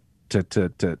credit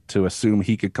to assume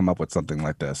he could come up with something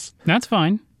like this. That's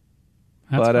fine.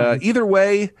 Either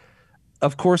way,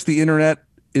 of course, the internet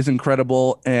is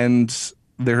incredible, and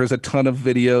there's a ton of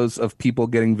videos of people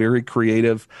getting very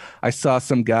creative. I saw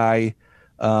some guy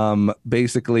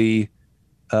basically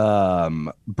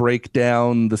break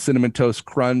down the Cinnamon Toast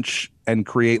Crunch and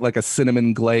create like a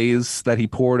cinnamon glaze that he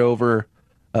poured over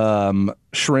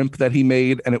shrimp that he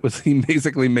made, and he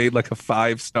basically made like a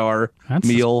 5-star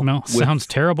meal. Sounds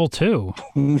terrible too.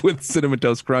 With Cinnamon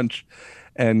Toast Crunch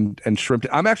and shrimp.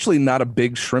 I'm actually not a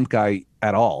big shrimp guy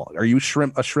at all. Are you a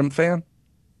shrimp fan?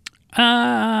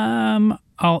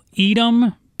 I'll eat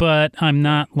them, but I'm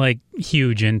not like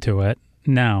huge into it.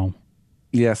 No.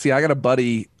 Yeah. See, I got a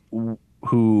buddy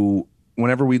who,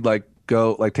 whenever we'd like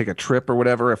go like take a trip or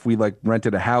whatever, if we like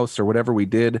rented a house or whatever we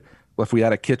did, if we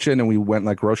had a kitchen and we went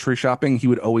like grocery shopping, he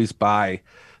would always buy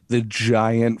the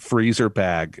giant freezer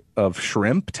bag of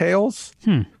shrimp tails,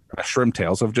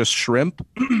 of just shrimp.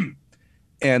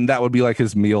 And that would be like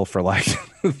his meal for like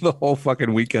the whole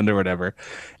fucking weekend or whatever.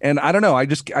 And I don't know. I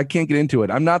can't get into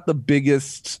it. I'm not the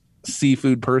biggest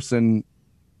seafood person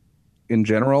in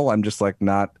general. I'm just like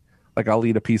not like, I'll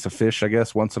eat a piece of fish, I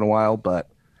guess, once in a while.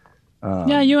 But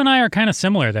yeah, you and I are kind of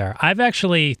similar there.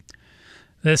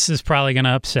 This is probably going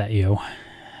to upset you.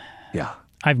 Yeah.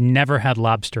 I've never had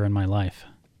lobster in my life.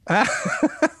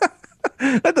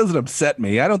 That doesn't upset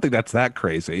me. I don't think that's that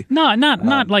crazy. No,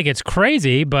 not like it's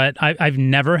crazy, but I've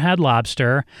never had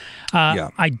lobster.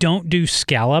 I don't do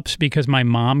scallops because my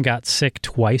mom got sick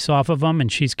twice off of them,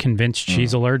 and she's convinced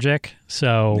she's allergic.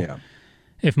 So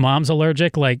if mom's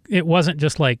allergic, like it wasn't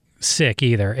just like sick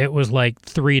either. It was like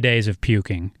 3 days of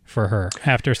puking for her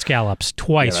after scallops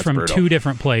twice from brutal. 2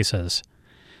 different places.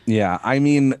 Yeah, I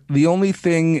mean, the only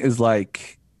thing is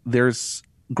like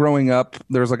growing up,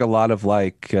 there's like a lot of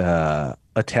like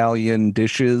Italian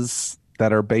dishes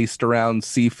that are based around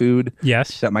seafood.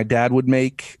 Yes. That my dad would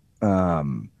make.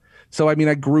 So, I mean,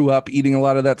 I grew up eating a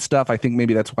lot of that stuff. I think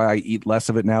maybe that's why I eat less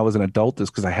of it now as an adult, is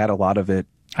because I had a lot of it.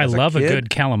 I love a good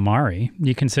calamari.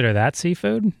 You consider that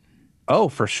seafood? Oh,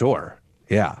 for sure.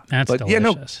 Yeah. That's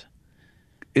delicious.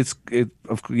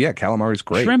 Calamari's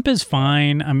great. Shrimp is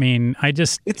fine. I mean,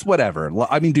 it's whatever.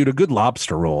 I mean, dude, a good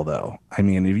lobster roll though. I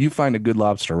mean, if you find a good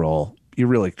lobster roll, you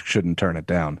really shouldn't turn it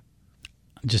down.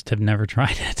 Just have never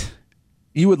tried it.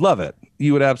 You would love it.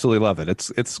 You would absolutely love it.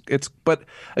 But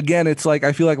again, it's like,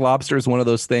 I feel like lobster is one of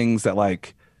those things that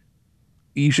like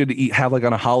you should have like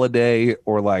on a holiday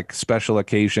or like special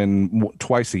occasion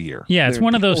twice a year. Yeah, it's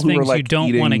one of those things you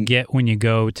don't want to get when you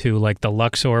go to like the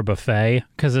Luxor buffet,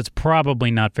 because it's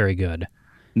probably not very good.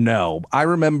 No, I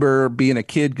remember being a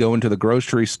kid going to the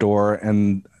grocery store,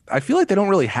 and I feel like they don't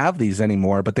really have these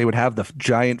anymore, but they would have the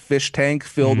giant fish tank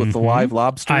filled with the live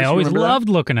lobsters. I You always remember that? loved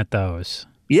looking at those.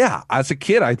 Yeah, as a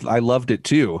kid, I loved it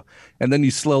too. And then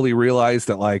you slowly realize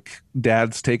that like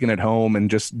dad's taking it home and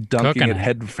just dunking Cooking it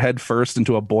it. head first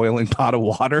into a boiling pot of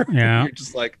water. Yeah. You're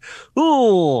just like,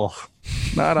 ooh,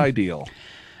 not ideal.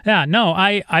 Yeah, no,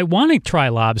 I want to try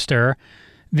lobster.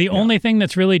 The only thing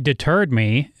that's really deterred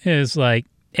me is like,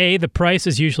 A, the price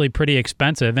is usually pretty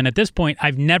expensive. And at this point,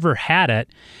 I've never had it.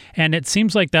 And it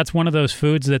seems like that's one of those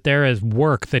foods that there is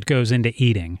work that goes into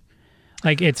eating.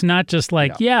 Like, it's not just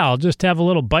like, yeah, I'll just have a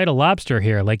little bite of lobster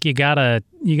here. Like, you gotta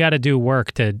do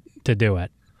work to do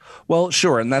it. Well,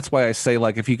 sure. And that's why I say,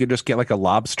 like, if you could just get like a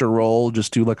lobster roll,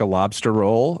 just do like a lobster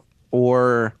roll,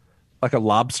 or like a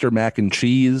lobster mac and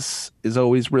cheese is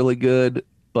always really good.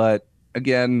 But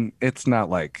again, it's not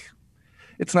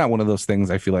one of those things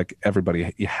I feel like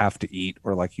everybody you have to eat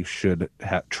or like you should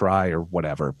try or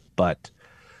whatever. But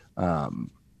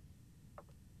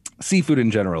seafood in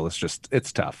general is just,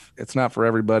 it's tough. It's not for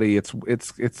everybody. It's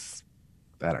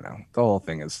I don't know. The whole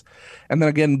thing is. And then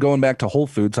again, going back to Whole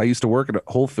Foods, I used to work at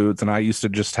Whole Foods and I used to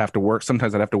just have to work.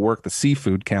 Sometimes I'd have to work the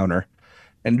seafood counter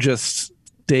and just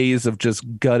days of just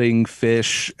gutting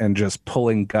fish and just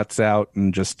pulling guts out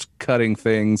and just cutting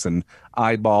things and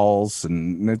eyeballs.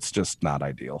 And it's just not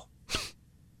ideal.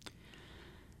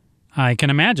 I can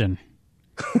imagine.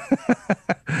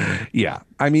 Yeah.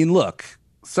 I mean, look,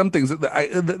 some things,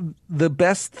 the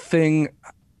best thing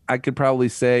I could probably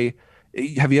say,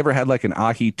 have you ever had like an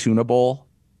ahi tuna bowl?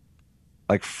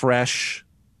 Like fresh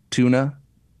tuna?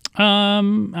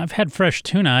 I've had fresh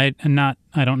tuna.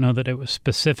 I don't know that it was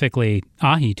specifically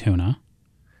ahi tuna.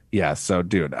 Yeah. So,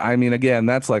 dude, I mean, again,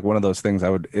 that's like one of those things I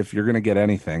would, if you're going to get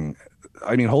anything,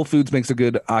 I mean, Whole Foods makes a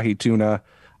good ahi tuna.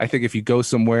 I think if you go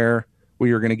somewhere where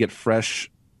you're going to get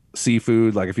fresh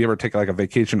seafood, like if you ever take like a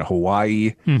vacation to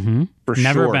Hawaii, for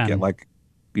Never sure, been.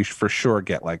 you should for sure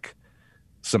get like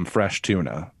some fresh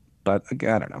tuna. But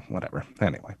again, I don't know, whatever.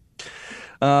 Anyway.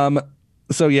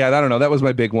 So yeah, I don't know. That was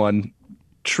my big one.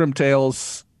 Shrimp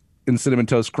tails and cinnamon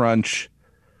toast crunch.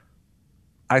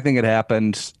 I think it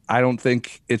happened. I don't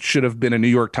think it should have been a New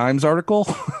York Times article.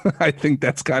 I think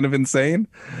that's kind of insane.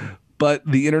 But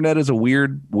the internet is a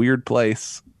weird, weird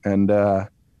place. And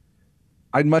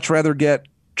I'd much rather get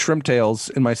shrimp tails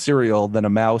in my cereal than a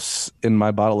mouse in my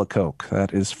bottle of Coke.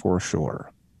 That is for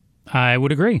sure. I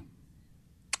would agree.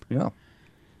 Yeah.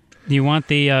 Do you want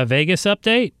the Vegas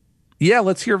update? Yeah,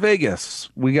 let's hear Vegas.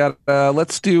 We got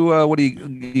let's do what do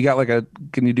you got, like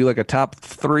can you do like a top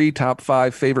 3, top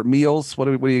 5 favorite meals? What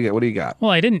do you get? What do you got?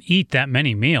 Well, I didn't eat that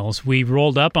many meals. We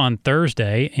rolled up on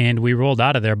Thursday and we rolled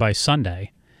out of there by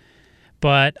Sunday.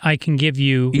 But I can give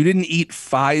you You didn't eat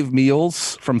 5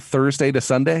 meals from Thursday to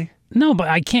Sunday? No, but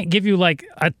I can't give you like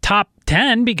a top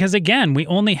 10 because again, we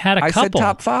only had a couple. I said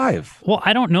top 5. Well,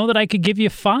 I don't know that I could give you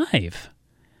 5.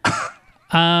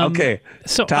 Okay.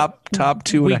 So top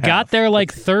 2 we and a half. got there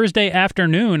like Thursday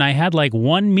afternoon. I had like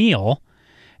 1 meal.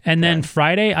 And then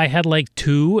Friday I had like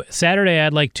 2. Saturday I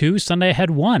had like 2. Sunday I had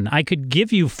 1. I could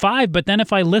give you 5, but then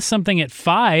if I list something at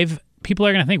 5, people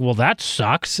are going to think, well, that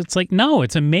sucks. It's like, no,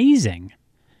 it's amazing.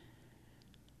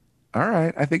 All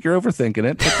right. I think you're overthinking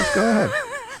it, but just go ahead.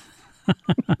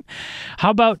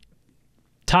 How about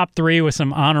top 3 with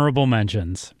some honorable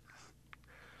mentions?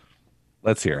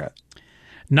 Let's hear it.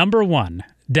 Number 1,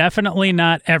 definitely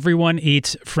not everyone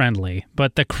eats friendly,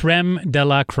 but the creme de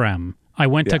la creme. I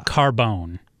went to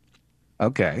Carbone.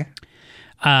 Okay.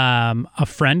 A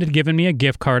friend had given me a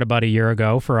gift card about a year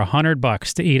ago for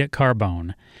 $100 to eat at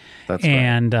Carbone. That's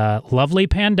and lovely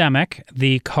pandemic,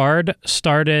 the card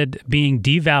started being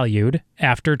devalued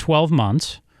after 12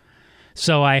 months.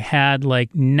 So I had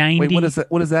like 90. Wait,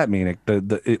 what does that mean?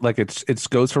 It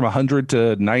goes from $100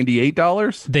 to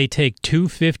 $98? They take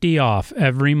 $250 off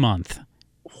every month.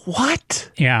 What?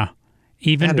 Yeah.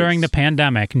 Even That during is the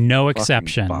pandemic, no Fucking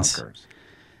exceptions. bonkers.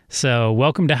 So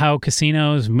welcome to how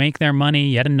casinos make their money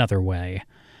yet another way.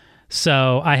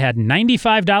 So I had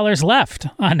 $95 left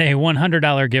on a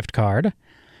 $100 gift card,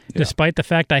 despite the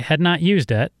fact I had not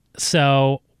used it.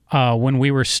 So when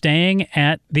we were staying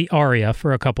at the Aria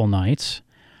for a couple nights,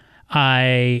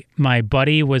 my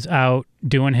buddy was out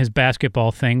doing his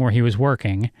basketball thing where he was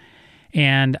working,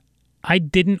 and I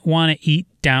didn't want to eat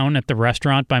down at the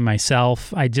restaurant by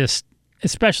myself.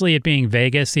 Especially it being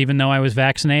Vegas, even though I was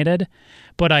vaccinated,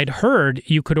 but I'd heard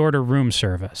you could order room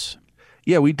service.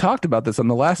 Yeah, we talked about this on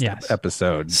the last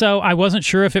episode. So I wasn't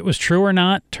sure if it was true or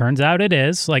not. Turns out it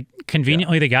is. Like,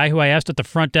 conveniently, the guy who I asked at the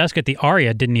front desk at the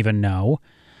Aria didn't even know.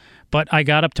 But I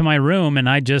got up to my room and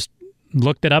I just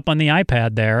looked it up on the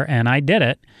iPad there, and I did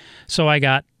it. So I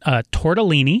got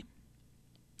tortellini,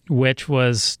 which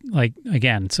was like,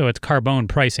 again, so it's Carbone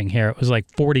pricing here. It was like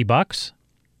 $40.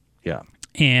 Yeah.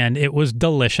 And it was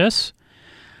delicious.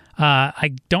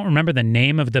 I don't remember the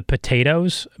name of the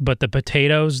potatoes, but the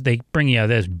potatoes, they bring you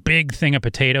this big thing of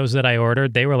potatoes that I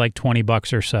ordered. They were like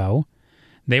 $20 or so.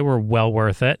 They were well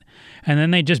worth it. And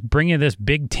then they just bring you this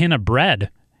big tin of bread.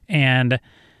 And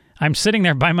I'm sitting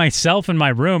there by myself in my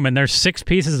room, and there's 6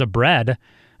 pieces of bread.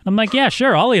 I'm like, yeah,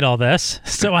 sure, I'll eat all this.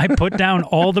 So I put down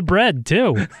all the bread,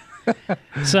 too.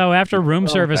 So after room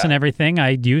service and everything,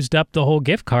 I used up the whole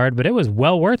gift card, but it was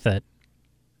well worth it.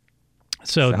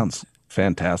 So sounds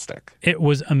fantastic. It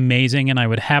was amazing, and I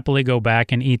would happily go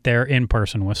back and eat there in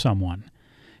person with someone.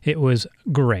 It was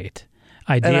great.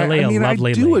 Ideally, a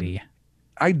lovely lady.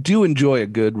 I do enjoy a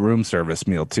good room service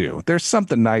meal, too. There's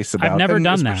something nice about it. I've never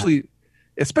done that.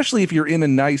 Especially if you're in a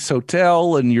nice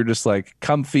hotel and you're just like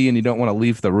comfy and you don't want to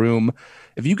leave the room.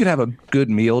 If you could have a good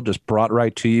meal just brought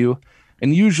right to you,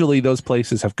 and usually those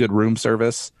places have good room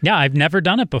service. Yeah, I've never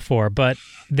done it before, but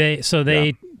they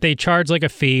charge like a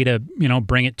fee to,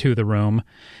 bring it to the room.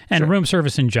 And room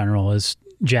service in general is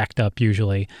jacked up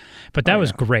usually. But that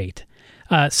was great.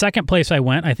 Second place I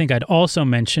went, I think I'd also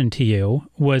mentioned to you,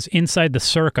 was inside the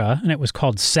Circa, and it was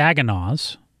called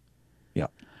Saginaw's. Yeah.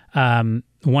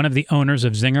 One of the owners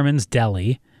of Zingerman's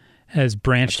Deli has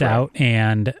branched out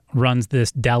and runs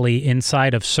this deli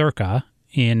inside of Circa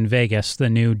in Vegas, the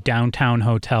new downtown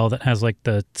hotel that has like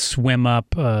the swim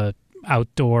up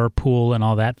outdoor pool and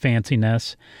all that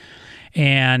fanciness.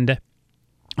 And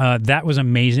that was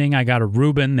amazing. I got a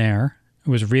Reuben there. It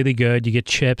was really good. You get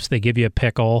chips. They give you a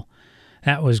pickle.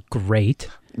 That was great.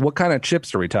 What kind of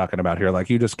chips are we talking about here? Like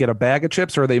you just get a bag of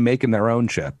chips, or are they making their own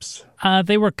chips?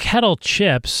 They were kettle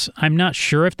chips. I'm not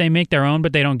sure if they make their own,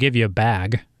 but they don't give you a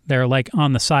bag. They're like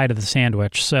on the side of the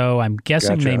sandwich. So I'm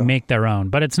guessing they make their own,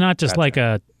 but it's not just like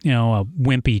a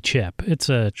wimpy chip. It's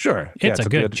a It's a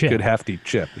good chip. Good hefty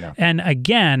chip. Yeah. And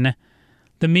again,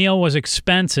 the meal was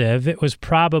expensive. It was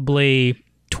probably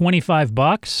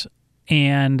 $25,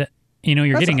 and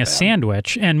you're getting a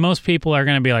sandwich, and most people are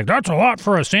going to be like, that's a lot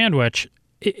for a sandwich.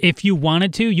 If you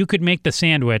wanted to, you could make the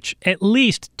sandwich at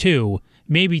least 2,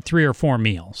 maybe 3 or 4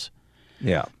 meals.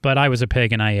 Yeah. But I was a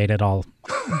pig and I ate it all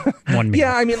one meal.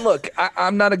 Yeah, I mean, look,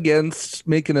 I'm not against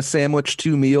making a sandwich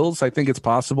 2 meals. I think it's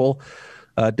possible,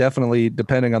 definitely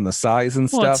depending on the size and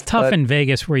stuff. Well, it's tough in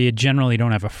Vegas where you generally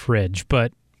don't have a fridge,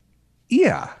 but...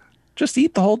 Yeah, just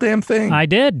eat the whole damn thing. I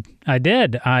did. I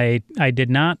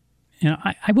did not...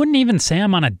 I wouldn't even say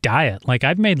I'm on a diet. Like,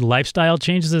 I've made lifestyle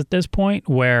changes at this point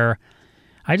where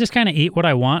I just kind of eat what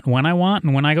I want when I want.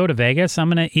 And when I go to Vegas,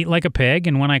 I'm going to eat like a pig.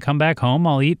 And when I come back home,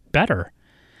 I'll eat better.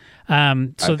 I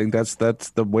think that's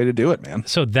the way to do it, man.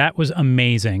 So that was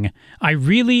amazing. I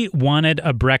really wanted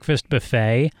a breakfast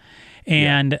buffet.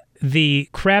 And the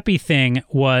crappy thing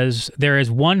was there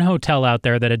is one hotel out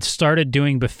there that had started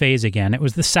doing buffets again. It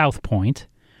was the South Point,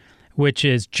 which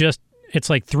is it's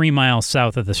like 3 miles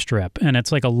south of the Strip, and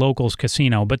it's like a locals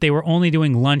casino, but they were only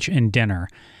doing lunch and dinner.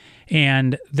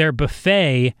 And their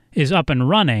buffet is up and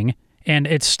running, and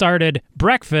it started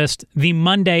breakfast the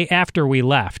Monday after we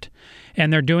left.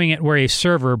 And they're doing it where a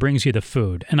server brings you the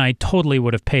food, and I totally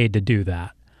would have paid to do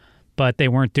that, but they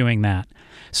weren't doing that.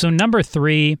 So number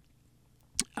 3,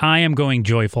 I am going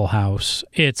Joyful House.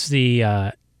 It's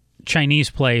the Chinese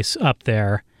place up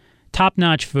there.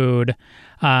 Top-notch food.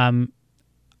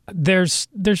 There's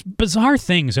bizarre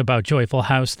things about Joyful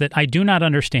House that I do not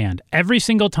understand. Every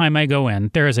single time I go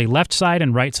in, there is a left side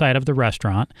and right side of the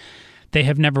restaurant. They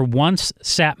have never once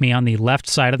sat me on the left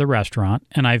side of the restaurant,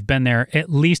 and I've been there at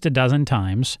least a dozen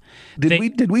times.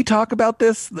 Did we talk about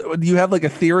this? Do you have like a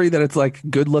theory that it's like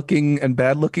good-looking and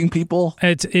bad-looking people?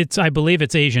 It's I believe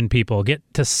it's Asian people get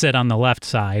to sit on the left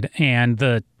side, and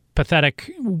the pathetic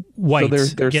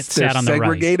whites get sat on the right.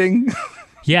 Segregating?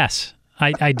 Yes.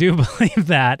 I do believe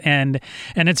that, and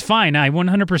it's fine. I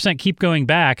 100% keep going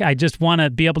back. I just want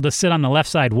to be able to sit on the left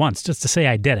side once, just to say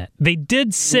I did it. They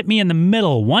did sit me in the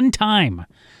middle one time,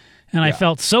 and I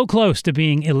felt so close to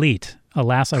being elite.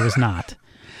 Alas, I was not.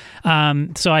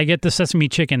 So I get the sesame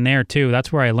chicken there, too.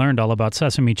 That's where I learned all about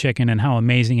sesame chicken and how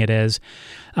amazing it is.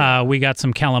 We got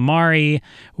some calamari.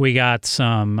 We got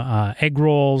some egg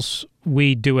rolls.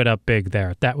 We do it up big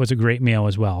there. That was a great meal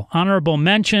as well. Honorable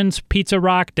mentions, Pizza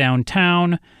Rock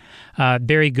downtown.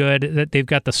 Very good. They've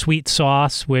got the sweet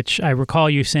sauce, which I recall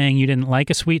you saying you didn't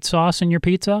like a sweet sauce in your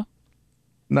pizza.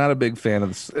 Not a big fan of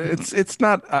this. It's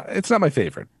not my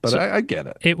favorite, but I get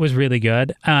it. It was really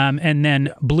good. And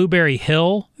then Blueberry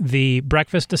Hill, the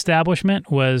breakfast establishment,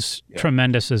 was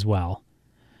tremendous as well.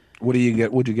 What do you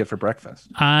get? What'd you get for breakfast?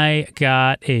 I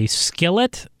got a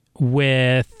skillet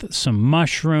with some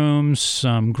mushrooms,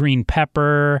 some green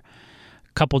pepper,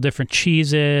 a couple different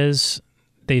cheeses.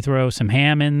 They throw some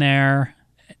ham in there,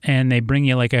 and they bring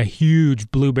you like a huge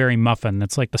blueberry muffin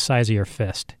that's like the size of your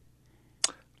fist.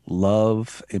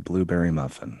 Love a blueberry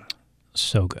muffin.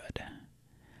 So good.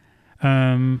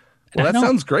 Well, that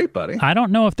sounds great, buddy. I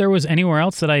don't know if there was anywhere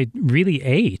else that I really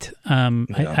ate.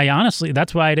 I honestly,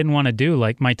 that's why I didn't want to do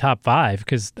like my top 5,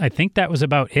 because I think that was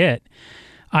about it.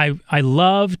 I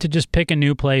love to just pick a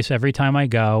new place every time I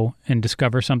go and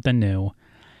discover something new.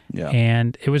 Yeah.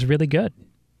 And it was really good.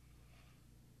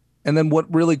 And then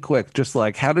really quick, just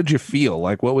like, how did you feel?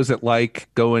 Like, what was it like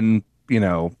going,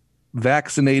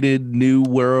 vaccinated, new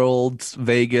world,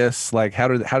 Vegas? Like, how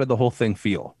did the whole thing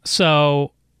feel?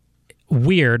 So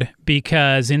weird,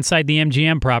 because inside the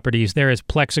MGM properties, there is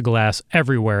plexiglass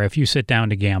everywhere if you sit down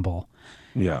to gamble.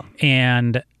 Yeah.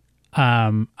 And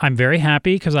I'm very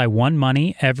happy because I won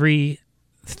money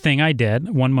everything I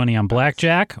did. Won money on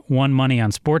blackjack, won money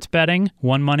on sports betting,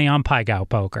 won money on Pai Gow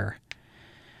poker.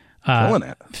 Killing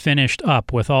it. Finished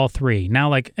up with all 3. Now,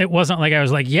 like, it wasn't like I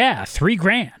was like, yeah,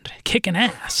 $3,000, kicking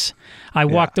ass. I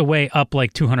walked away up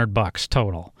like $200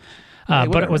 total.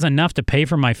 But it was enough to pay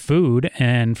for my food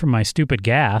and for my stupid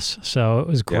gas, so it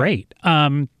was great.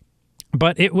 Yeah.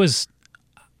 But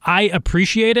I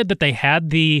appreciated that they had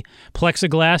the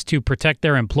plexiglass to protect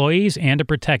their employees and to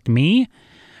protect me,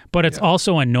 but it's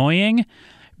also annoying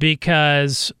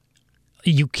because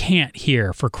you can't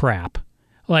hear for crap.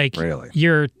 Like, really?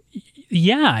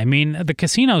 I mean, the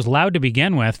casino's loud to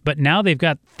begin with, but now they've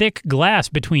got thick glass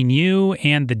between you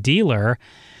and the dealer.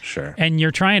 Sure. And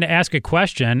you're trying to ask a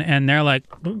question, and they're like,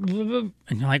 and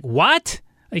you're like, what?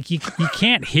 Like, you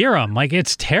can't hear them. Like,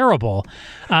 it's terrible.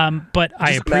 But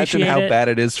I appreciate imagine how it. bad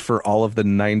it is for all of the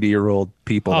 90-year-old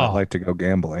people that like to go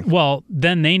gambling. Well,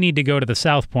 then they need to go to the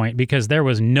South Point because there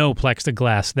was no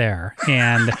plexiglass there.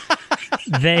 And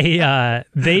they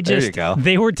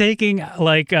were taking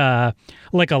like a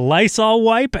Lysol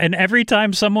wipe, and every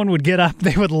time someone would get up,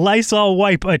 they would Lysol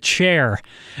wipe a chair,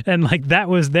 and like that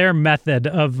was their method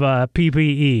of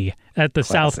PPE at the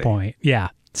South Point.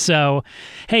 Yeah. So,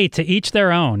 hey, to each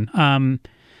their own.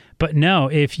 But no,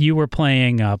 if you were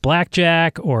playing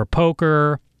blackjack or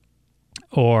poker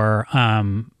or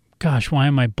gosh, why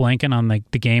am I blanking on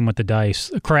the game with the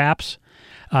dice? Craps.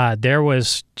 There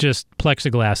was just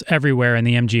plexiglass everywhere in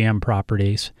the MGM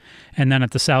properties. And then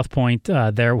at the South Point,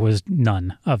 there was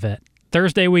none of it.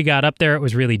 Thursday, we got up there. It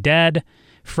was really dead.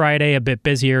 Friday, a bit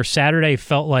busier. Saturday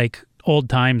felt like old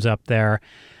times up there.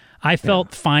 I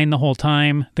felt fine the whole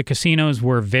time. The casinos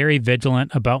were very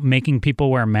vigilant about making people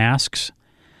wear masks.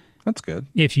 That's good.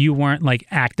 If you weren't like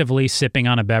actively sipping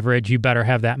on a beverage, you better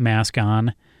have that mask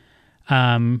on.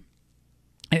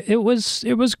 It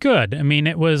was good. I mean,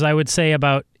 it was, I would say,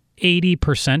 about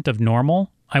 80% of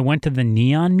normal. I went to the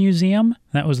Neon Museum.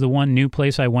 That was the one new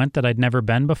place I went that I'd never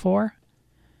been before.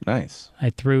 Nice.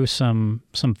 I threw some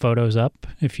photos up.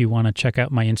 If you want to check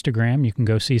out my Instagram, you can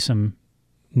go see some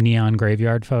neon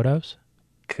graveyard photos.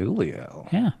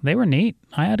 Coolio. Yeah, they were neat.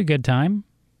 I had a good time.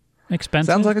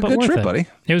 Expensive, sounds like a good trip, buddy.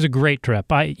 It was a great trip.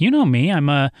 You know me, I'm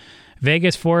a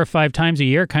Vegas 4 or 5 times a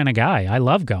year kind of guy. I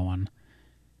love going.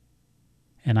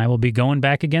 And I will be going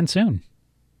back again soon.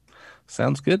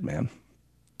 Sounds good, man.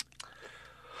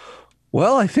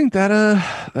 Well, I think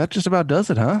that just about does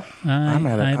it, huh? I'm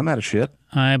out of shit.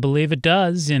 I believe it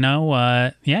does. You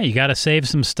know, you got to save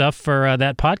some stuff for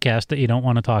that podcast that you don't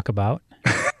want to talk about.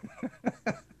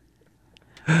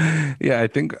 Yeah, I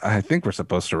think we're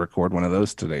supposed to record one of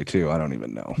those today too. I don't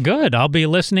even know. Good. I'll be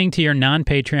listening to your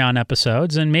non-Patreon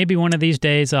episodes, and maybe one of these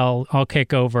days I'll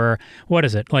kick over. What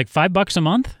is it? Like $5 a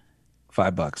month?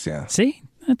 $5, yeah. See,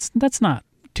 that's not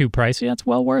too pricey. That's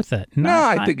well worth it.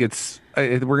 I think it's.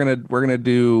 We're gonna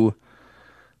do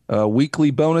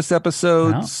weekly bonus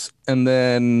episodes, and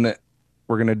then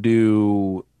we're gonna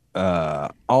do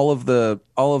all of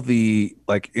the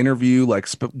like interview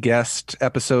guest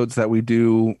episodes that we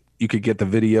do. You could get the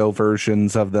video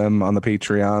versions of them on the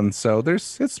Patreon. So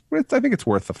I think it's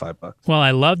worth the $5. Well,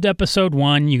 I loved episode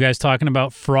 1, you guys talking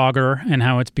about Frogger and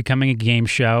how it's becoming a game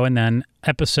show. And then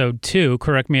episode 2,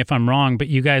 correct me if I'm wrong, but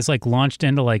you guys like launched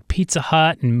into like Pizza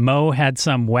Hut, and Mo had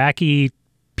some wacky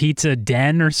pizza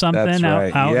den or something. That's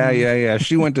right. Yeah.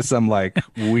 She went to some like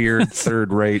weird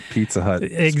third-rate Pizza Hut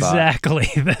Exactly.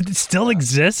 spot. That still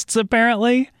exists,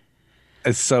 apparently.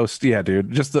 It's so, yeah,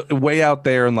 dude. Just way out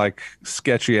there in like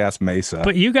sketchy ass Mesa.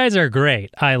 But you guys are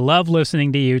great. I love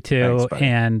listening to you two. Thanks,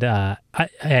 and I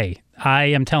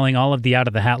am telling all of the Out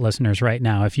of the Hat listeners right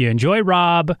now, if you enjoy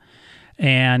Rob,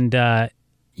 and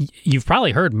you've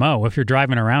probably heard Mo if you're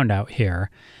driving around out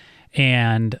here,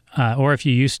 and or if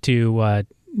you used to,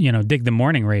 dig the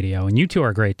morning radio, and you two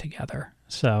are great together.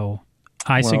 So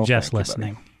I suggest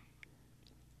listening.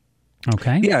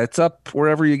 Okay. Yeah, it's up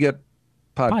wherever you get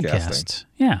podcasts.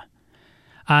 Yeah.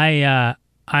 I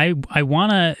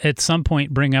want to at some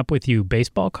point bring up with you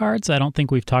baseball cards. I don't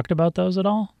think we've talked about those at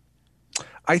all.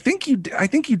 I think you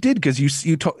did because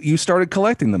you started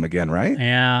collecting them again, right?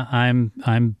 Yeah,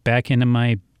 I'm back into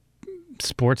my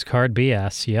sports card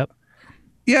BS. Yep.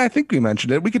 Yeah, I think we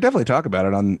mentioned it. We could definitely talk about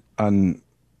it on.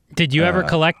 Did you ever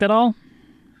collect at all?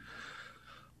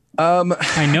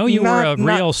 I know you were a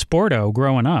real sporto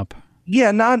growing up.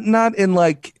 Yeah, not in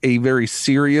like a very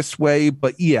serious way,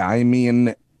 but yeah, I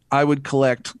mean, I would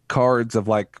collect cards of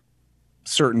like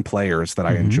certain players that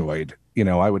I enjoyed.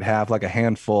 I would have like a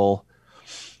handful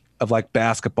of like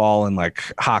basketball and like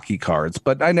hockey cards,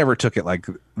 but I never took it like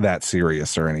that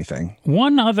serious or anything.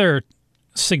 One other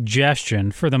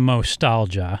suggestion for the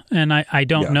nostalgia, and I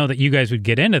don't know that you guys would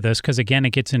get into this because, again,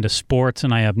 it gets into sports,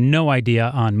 and I have no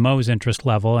idea on Mo's interest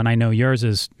level, and I know yours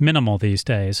is minimal these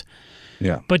days.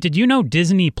 Yeah. But did you know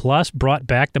Disney Plus brought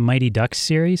back the Mighty Ducks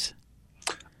series?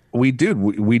 We did.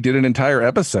 We did an entire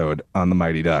episode on the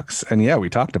Mighty Ducks, and yeah, we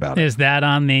talked about it. Is that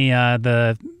on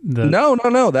the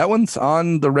No. That one's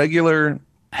on the regular.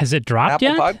 Has it dropped Apple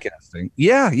yet? Podcasting.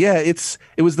 Yeah.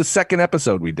 It was the second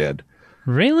episode we did.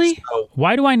 Really? So,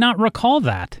 why do I not recall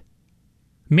that?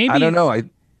 Maybe I don't know.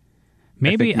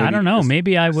 Maybe I don't know.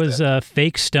 Maybe I was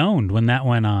fake stoned when that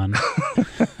went on.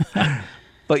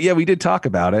 But yeah, we did talk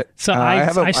about it. So I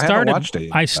haven't watched it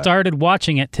yet, I started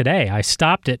watching it today. I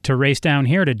stopped it to race down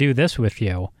here to do this with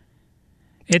you.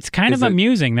 It's kind of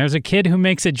amusing. There's a kid who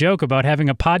makes a joke about having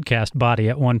a podcast body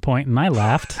at one point, and I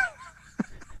laughed.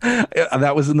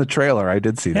 That was in the trailer. I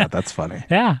did see that. That's funny.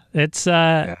 Yeah, it's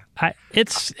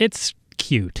it's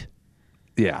cute.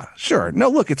 Yeah, sure. No,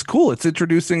 look, it's cool. It's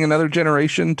introducing another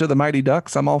generation to the Mighty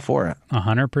Ducks. I'm all for it.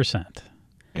 100%.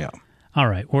 Yeah. All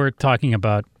right, we're talking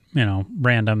about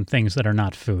random things that are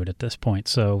not food at this point.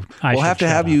 So we'll have to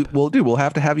have you. We'll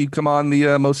have to have you come on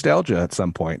the Nostalgia at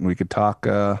some point, and we could talk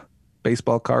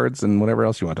baseball cards and whatever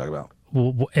else you want to talk about.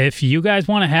 Well, if you guys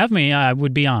want to have me, I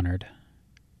would be honored.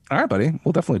 All right, buddy.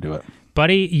 We'll definitely do it.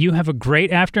 Buddy, you have a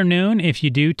great afternoon. If you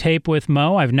do tape with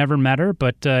Mo, I've never met her,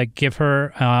 but give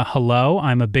her hello.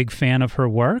 I'm a big fan of her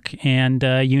work, and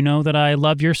you know that I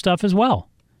love your stuff as well.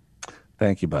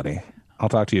 Thank you, buddy. I'll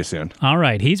talk to you soon. All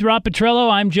right. He's Rob Petrillo.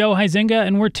 I'm Joe Huizinga,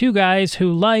 and we're two guys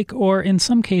who like, or in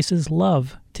some cases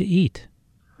love, to eat.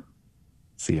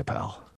 See you, pal.